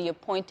president will be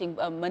appointing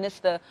a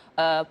minister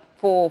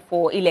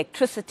for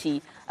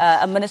electricity,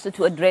 a minister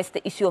to address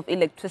the issue of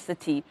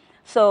electricity.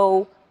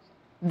 So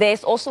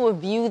there's also a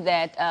view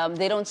that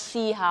they don't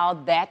see how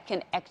that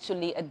can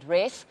actually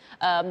address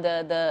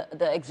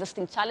the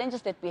existing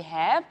challenges that we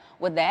have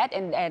with that,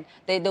 and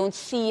they don't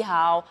see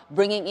how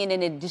bringing in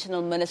an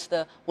additional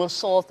minister will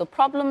solve the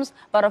problems.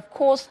 But of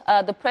course,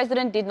 the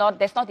president did not,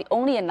 that's not the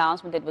only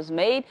announcement that was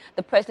made.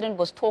 The president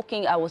was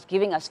talking, was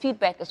giving us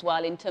feedback as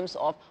well in terms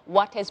of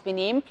what has been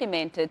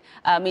implemented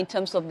in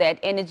terms of that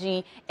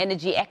energy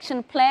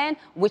action plan,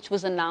 which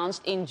was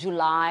announced in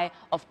July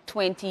of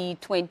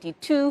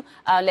 2022.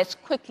 Let's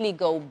quickly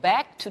go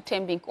back to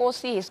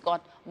Thembinkosi. He's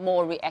got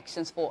more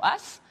reactions for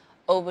us.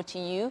 Over to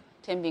you,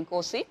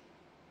 Thembinkosi.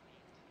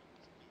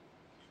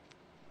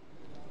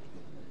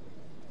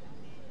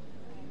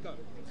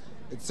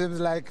 It seems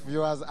like,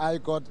 viewers,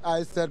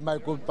 I said my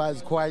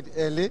goodbyes quite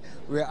early.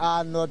 We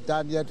are not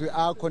done yet. We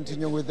are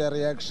continuing with the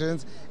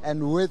reactions.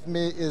 And with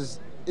me is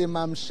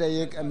Imam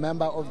Sheikh, a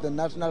member of the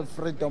National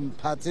Freedom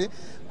Party.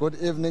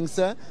 Good evening,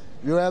 sir.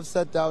 You have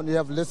sat down, you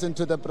have listened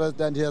to the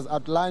president. He has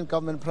outlined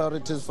government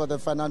priorities for the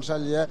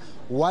financial year.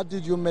 What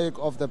did you make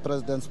of the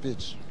president's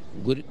speech?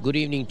 Good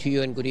evening to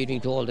you and good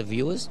evening to all the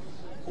viewers.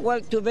 Well,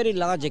 to a very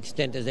large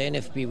extent, as the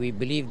NFP, we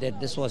believe that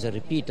this was a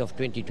repeat of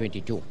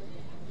 2022.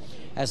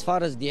 As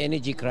far as the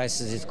energy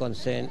crisis is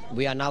concerned,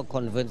 we are now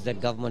convinced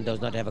that government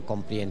does not have a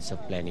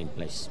comprehensive plan in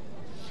place.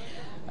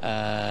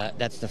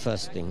 That's the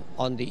first thing.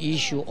 On the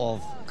issue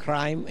of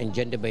crime and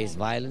gender-based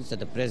violence that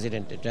the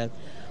president addressed,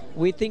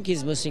 we think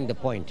he's missing the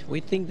point. We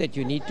think that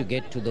you need to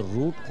get to the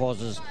root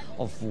causes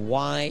of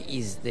why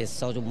is there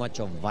so much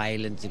of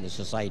violence in the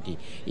society.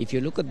 If you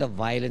look at the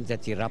violence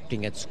that's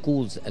erupting at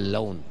schools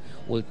alone,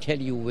 will tell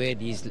you where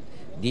these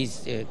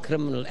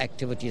criminal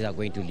activities are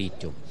going to lead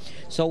to.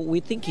 So we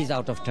think he's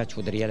out of touch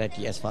with the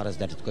reality as far as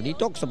that is concerned. He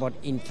talks about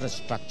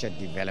infrastructure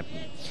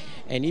development.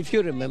 And if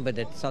you remember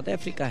that South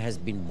Africa has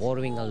been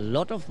borrowing a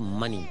lot of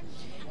money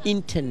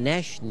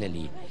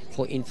internationally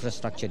for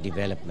infrastructure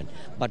development.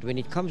 But when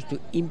it comes to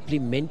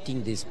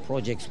implementing these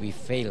projects, we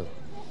fail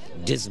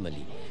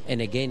dismally. And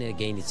again,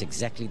 it's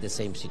exactly the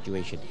same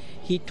situation.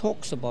 He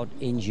talks about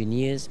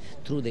engineers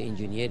through the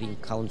Engineering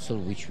Council,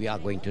 which we are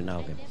going to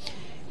now get.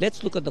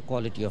 Let's look at the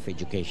quality of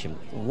education.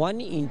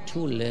 1 in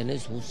 2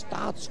 learners who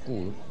start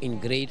school in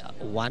grade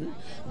 1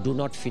 do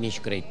not finish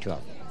grade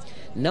 12.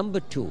 Number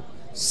 2,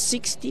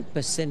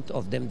 60%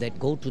 of them that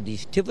go to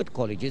these TVET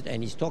colleges,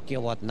 and he's talking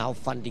about now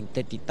funding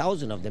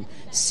 30,000 of them,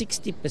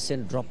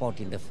 60% drop out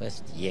in the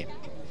first year.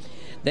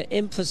 The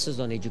emphasis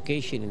on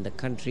education in the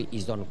country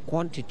is on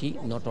quantity,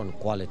 not on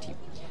quality.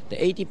 The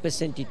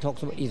 80% he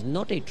talks about is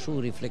not a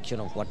true reflection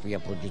of what we are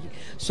producing.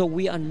 So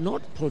we are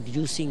not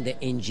producing the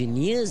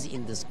engineers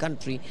in this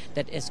country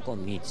that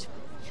Eskom needs.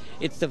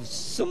 It's the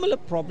similar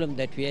problem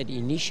that we had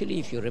initially,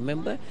 if you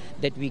remember,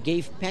 that we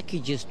gave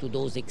packages to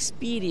those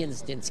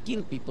experienced and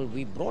skilled people.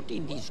 We brought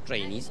in these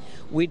trainees.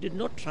 We did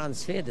not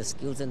transfer the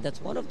skills, and that's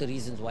one of the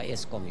reasons why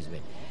Eskom is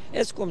bad.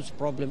 Eskom's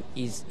problem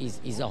is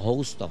a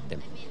host of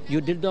them.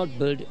 You did not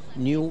build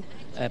new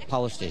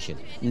power station,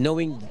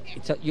 knowing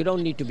you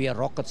don't need to be a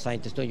rocket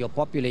scientist. Your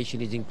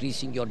population is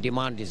increasing, your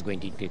demand is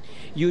going to increase.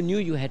 You knew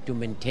you had to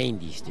maintain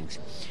these things.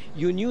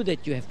 You knew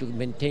that you have to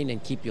maintain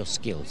and keep your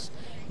skills.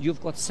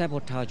 You've got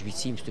sabotage, which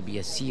seems to be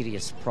a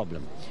serious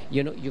problem.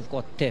 You know, you've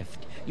got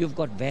theft, you've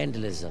got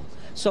vandalism.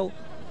 So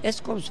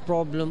Eskom's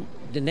problem,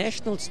 the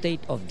national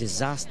state of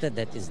disaster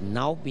that is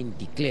now been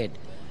declared,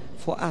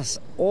 for us,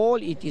 all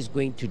it is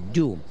going to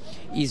do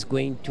is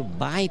going to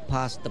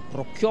bypass the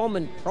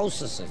procurement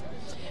processes.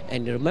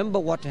 And remember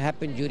what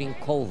happened during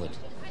COVID,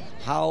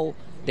 how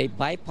they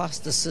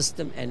bypassed the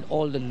system and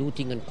all the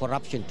looting and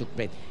corruption took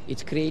place.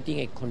 It's creating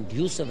a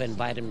conducive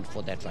environment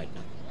for that right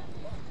now.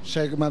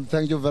 Sheikh Imam,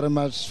 thank you very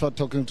much for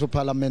talking to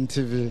Parliament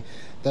TV.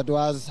 That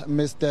was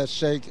Mr.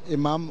 Sheikh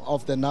Imam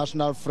of the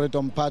National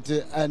Freedom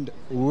Party. And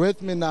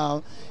with me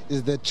now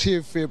is the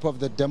Chief Whip of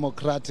the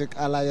Democratic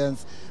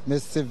Alliance,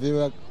 Ms.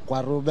 Siviwe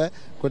Gwarube.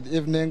 Good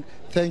evening.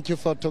 Thank you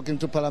for talking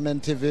to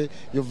Parliament TV.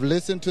 You've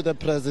listened to the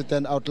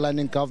President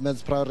outlining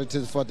government's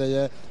priorities for the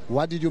year.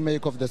 What did you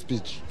make of the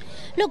speech?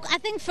 Look, I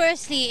think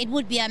firstly it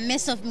would be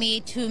amiss of me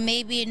to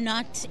maybe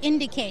not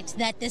indicate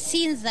that the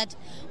scenes that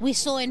we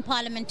saw in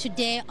Parliament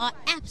today are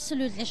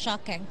absolutely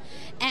shocking,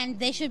 and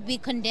they should be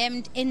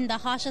condemned in the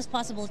harshest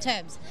possible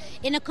terms.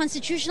 In a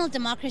constitutional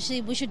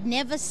democracy, we should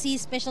never see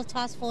special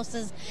task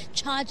forces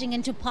charging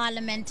into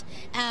Parliament,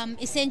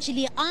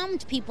 essentially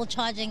armed people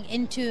charging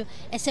into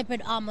a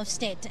separate arm of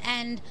state.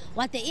 And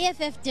what the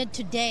EFF did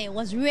today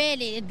was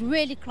it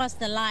really crossed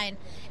the line,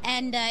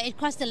 and it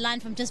crossed the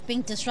line from just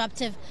being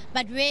disruptive,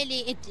 but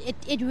really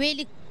it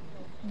really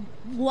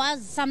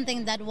was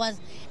something that was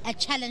a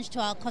challenge to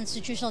our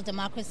constitutional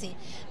democracy.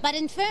 But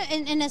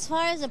in as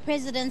far as the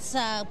president's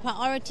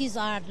priorities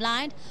are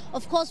outlined,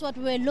 of course what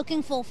we're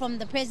looking for from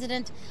the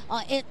president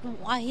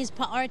are his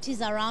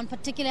priorities around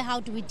particularly how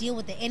do we deal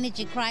with the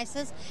energy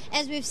crisis.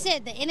 As we've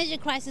said, the energy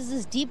crisis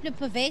is deeply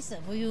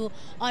pervasive. You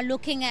are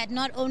looking at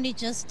not only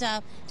just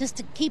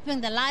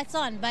keeping the lights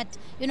on, but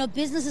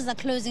businesses are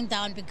closing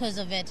down because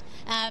of it.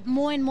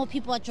 More and more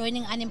people are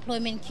joining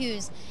unemployment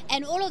queues,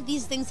 and all of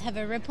these things have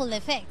a ripple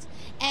effect.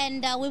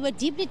 And we were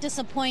deeply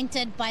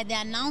disappointed by the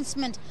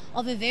announcement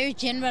of a very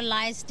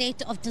generalized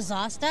state of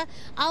disaster.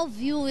 Our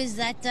view is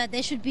that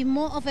there should be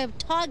more of a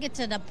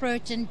targeted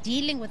approach in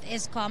dealing with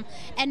Eskom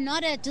and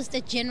not just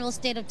a general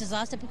state of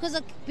disaster,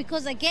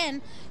 because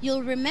again,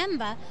 you'll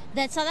remember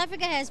that South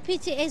Africa has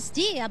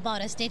PTSD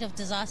about a state of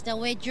disaster,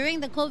 where during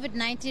the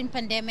COVID-19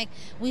 pandemic,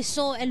 we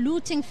saw a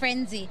looting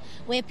frenzy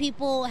where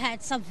people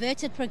had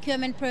subverted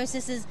procurement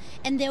processes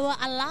and they were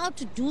allowed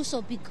to do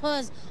so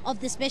because of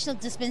the special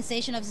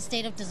dispensation of the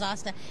state of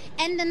disaster.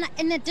 And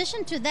in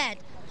addition to that,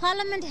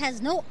 Parliament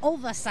has no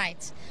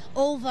oversight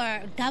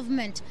over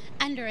government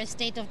under a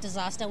state of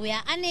disaster. We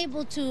are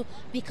unable to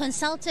be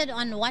consulted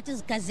on what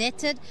is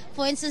gazetted.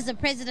 For instance, the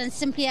President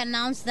simply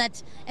announced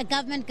that a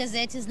government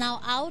gazette is now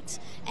out,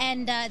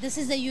 and this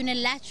is a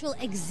unilateral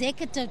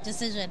executive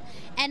decision.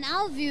 And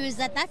our view is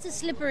that that's a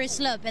slippery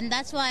slope, and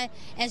that's why,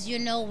 as you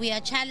know, we are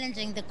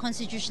challenging the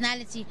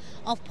constitutionality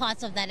of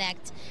parts of that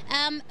act.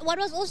 What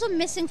was also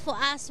missing for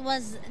us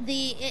was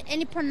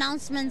any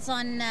pronouncements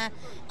on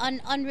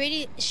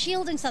really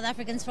shielding South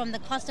Africans from the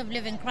cost of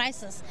living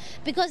crisis,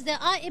 because there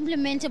are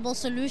implementable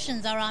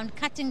solutions around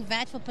cutting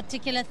VAT for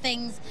particular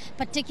things,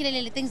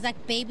 particularly things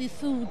like baby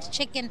food,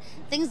 chicken,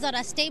 things that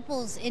are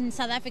staples in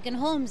South African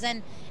homes.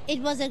 And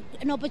it was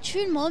an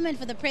opportune moment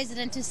for the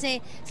President to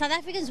say, South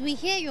Africans, we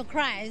hear your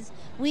cries,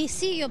 we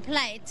see your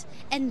plight,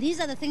 and these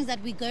are the things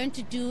that we're going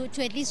to do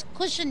to at least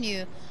cushion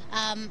you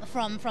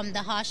from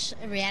the harsh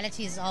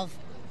realities of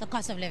the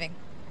cost of living.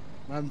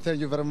 Ma'am, thank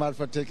you very much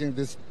for taking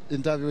this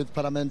interview with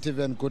Parliament TV,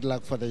 and good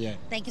luck for the year.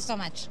 Thank you so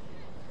much.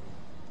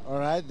 All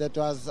right, that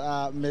was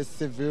Ms.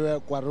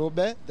 Siviwe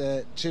Kwarube,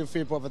 the Chief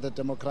Whip of the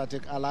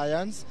Democratic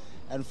Alliance.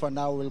 And for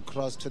now, we'll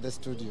cross to the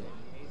studio.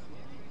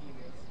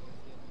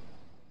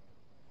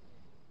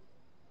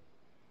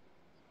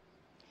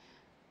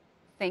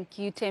 Thank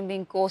you,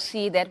 Thembi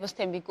Nkosi. That was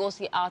Thembi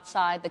Nkosi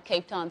outside the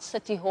Cape Town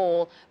City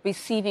Hall,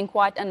 receiving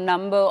quite a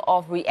number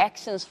of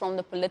reactions from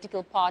the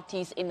political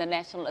parties in the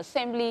National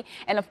Assembly.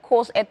 And of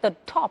course, at the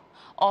top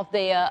of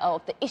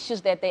the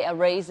issues that they are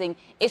raising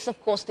is, of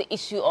course, the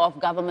issue of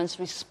government's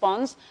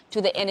response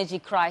to the energy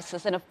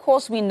crisis. And of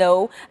course, we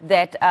know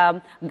that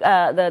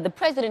the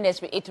President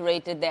has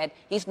reiterated that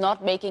he's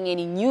not making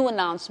any new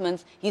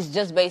announcements. He's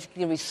just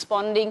basically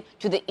responding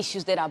to the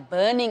issues that are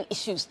burning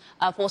issues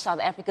for South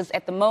Africans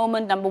at the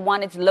moment. Number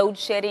one, it's load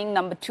shedding.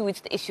 Number two,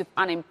 it's the issue of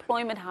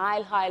unemployment,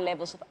 high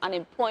levels of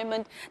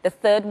unemployment. The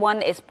third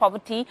one is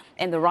poverty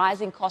and the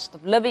rising cost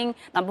of living.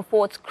 Number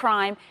four, it's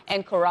crime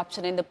and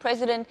corruption. And the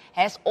President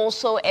has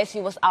also, as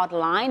he was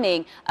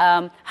outlining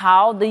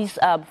how these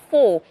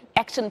 4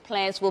 action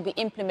plans will be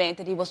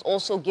implemented, he was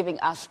also giving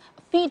us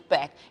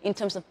feedback in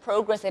terms of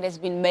progress that has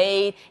been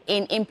made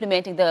in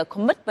implementing the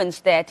commitments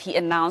that he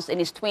announced in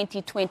his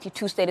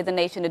 2022 State of the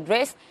Nation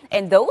address.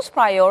 And those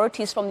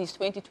priorities from his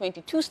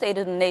 2022 State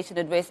of the Nation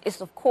address is,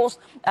 of course,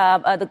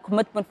 the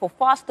commitment for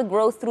faster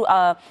growth through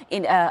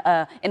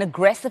an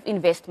aggressive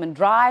investment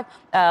drive.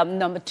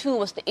 Number 2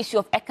 was the issue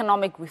of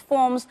economic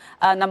reforms.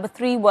 Number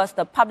 3 was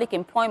the public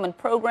employment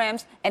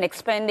programs and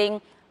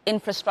expanding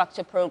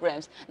infrastructure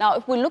programs. Now,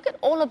 if we look at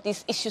all of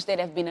these issues that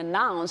have been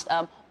announced,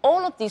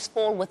 all of these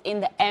fall within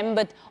the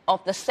ambit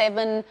of the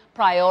 7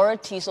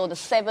 priorities, or the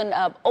 7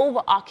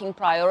 overarching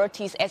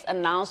priorities as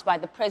announced by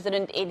the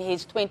President in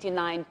his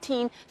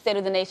 2019 State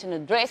of the Nation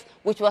address,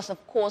 which was,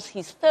 of course,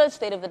 his 3rd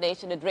State of the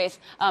Nation address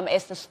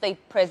as the state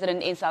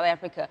president in South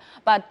Africa.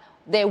 But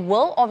there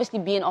will obviously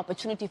be an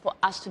opportunity for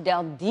us to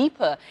delve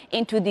deeper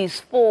into these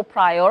 4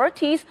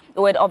 priorities,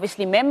 where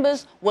obviously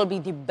members will be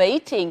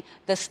debating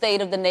the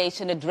State of the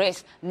Nation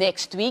address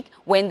next week,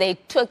 when they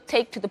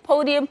take to the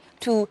podium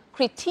to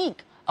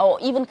critique or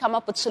even come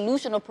up with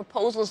solutions or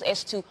proposals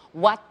as to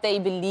what they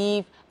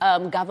believe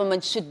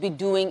government should be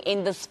doing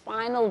in this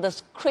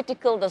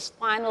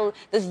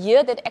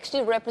year that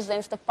actually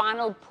represents the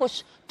final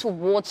push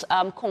towards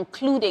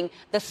concluding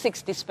the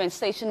 6th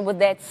dispensation. With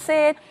that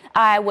said,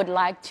 I would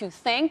like to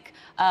thank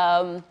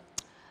the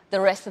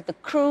rest of the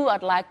crew.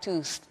 I'd like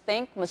to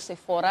thank Ms.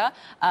 Sephora,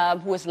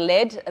 who has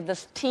led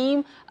this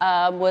team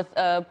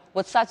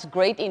with such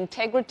great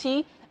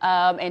integrity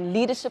and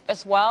leadership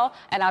as well.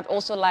 And I'd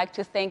also like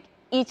to thank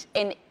each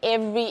and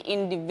every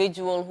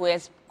individual who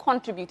has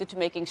contributed to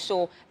making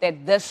sure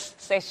that this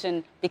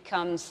session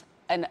becomes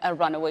a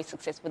runaway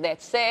success. With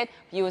that said,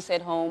 viewers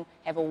at home,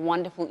 have a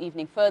wonderful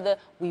evening further.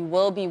 We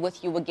will be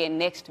with you again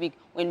next week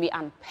when we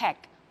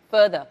unpack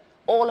further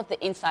all of the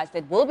insights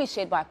that will be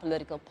shared by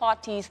political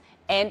parties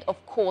and,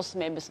 of course,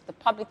 members of the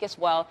public as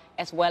well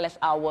as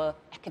our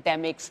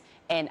academics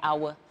and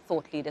our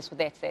thought leaders. With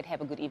that said,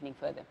 have a good evening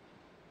further.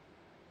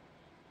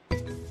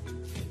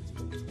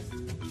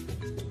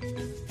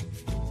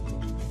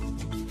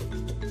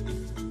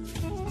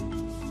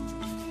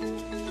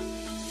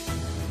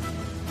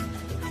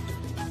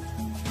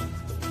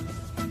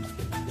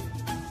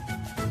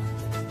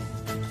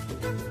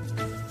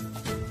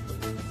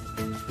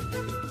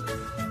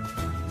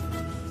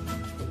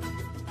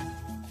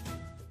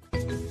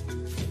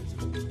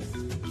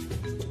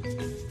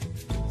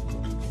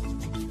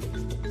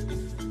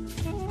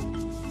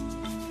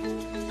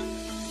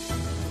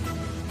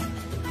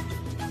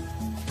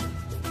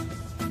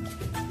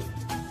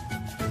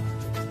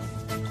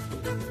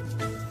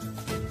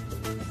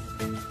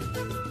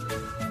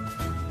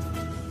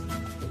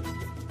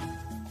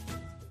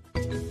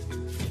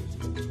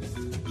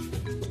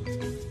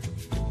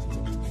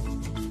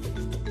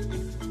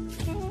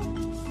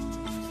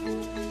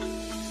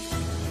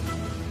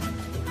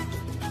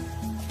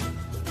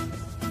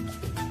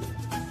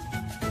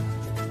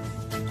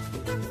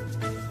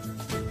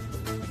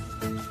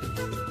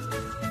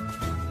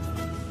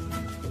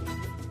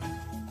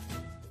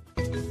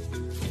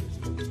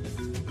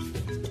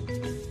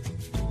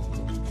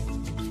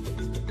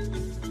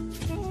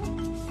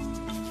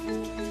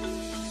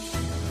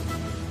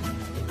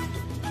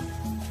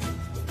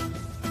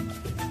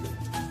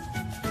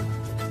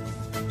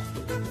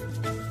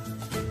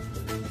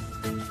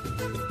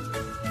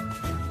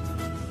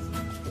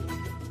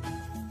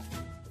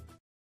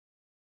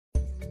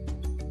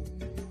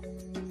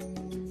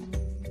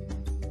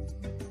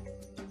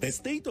 The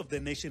State of the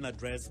Nation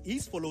address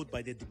is followed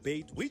by the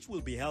debate, which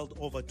will be held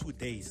over 2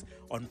 days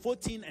on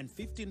 14 and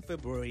 15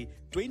 February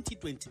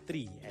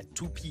 2023 at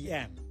 2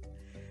 p.m.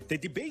 The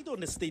debate on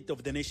the State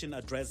of the Nation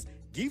address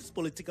gives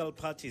political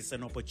parties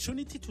an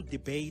opportunity to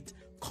debate,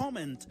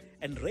 comment,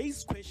 and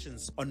raise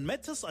questions on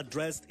matters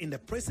addressed in the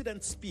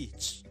President's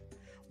speech.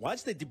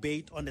 Watch the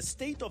debate on the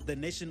State of the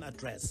Nation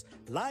address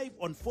live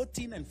on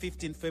 14 and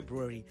 15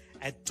 February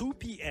at 2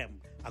 p.m.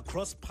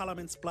 across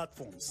Parliament's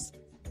platforms.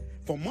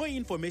 For more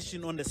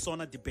information on the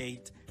SONA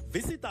debate,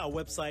 visit our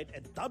website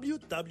at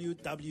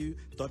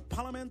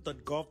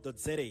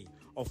www.parliament.gov.za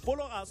or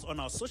follow us on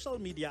our social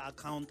media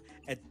account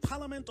at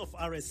Parliament of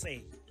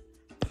RSA.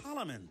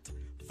 Parliament,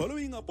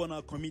 following up on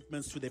our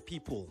commitments to the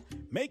people,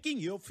 making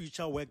your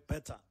future work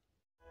better.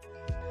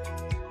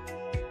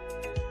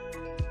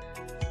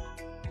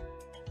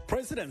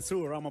 President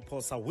Cyril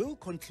Ramaphosa will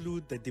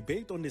conclude the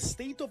debate on the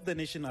State of the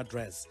Nation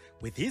address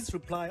with his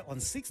reply on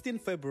 16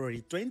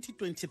 February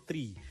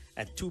 2023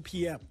 at 2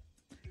 p.m.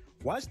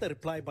 Watch the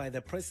reply by the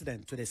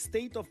President to the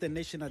State of the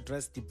Nation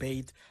address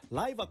debate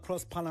live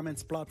across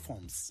Parliament's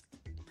platforms.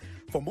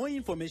 For more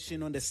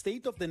information on the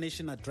State of the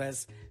Nation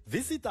address,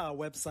 visit our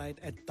website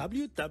at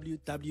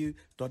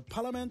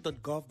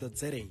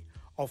www.parliament.gov.za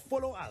or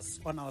follow us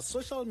on our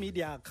social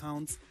media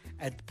accounts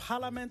at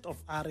Parliament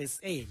of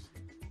RSA.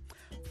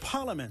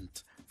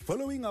 Parliament,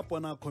 following up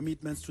on our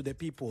commitments to the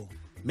people,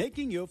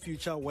 making your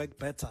future work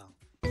better.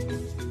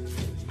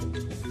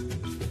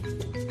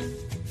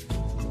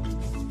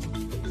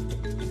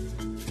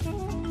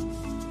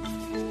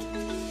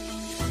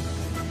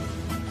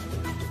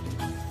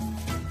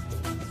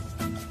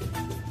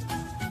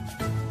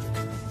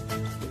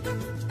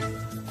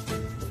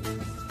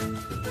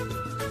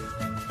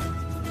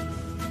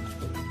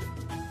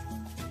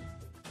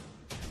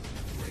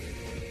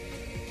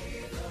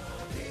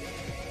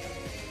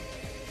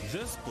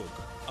 This book,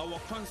 our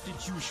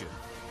Constitution,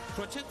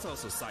 protects our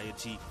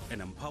society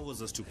and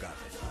empowers us to govern.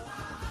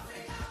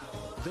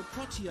 The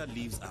Protea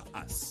leaves are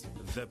us,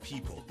 the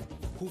people,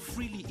 who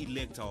freely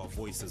elect our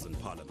voices in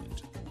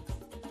Parliament.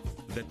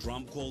 The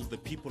drum calls the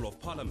people of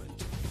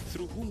Parliament,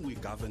 through whom we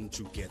govern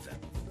together.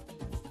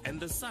 And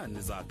the sun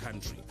is our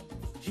country,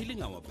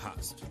 healing our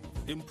past,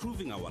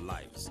 improving our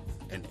lives,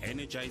 and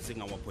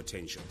energizing our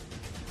potential.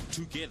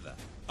 Together,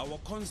 our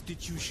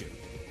Constitution,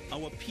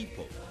 our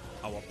people,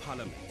 our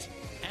Parliament,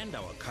 and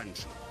our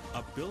country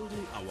are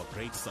building our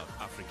great South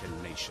African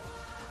nation.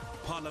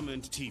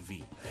 Parliament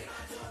TV,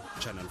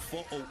 Channel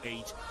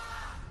 408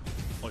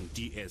 on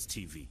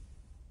DSTV.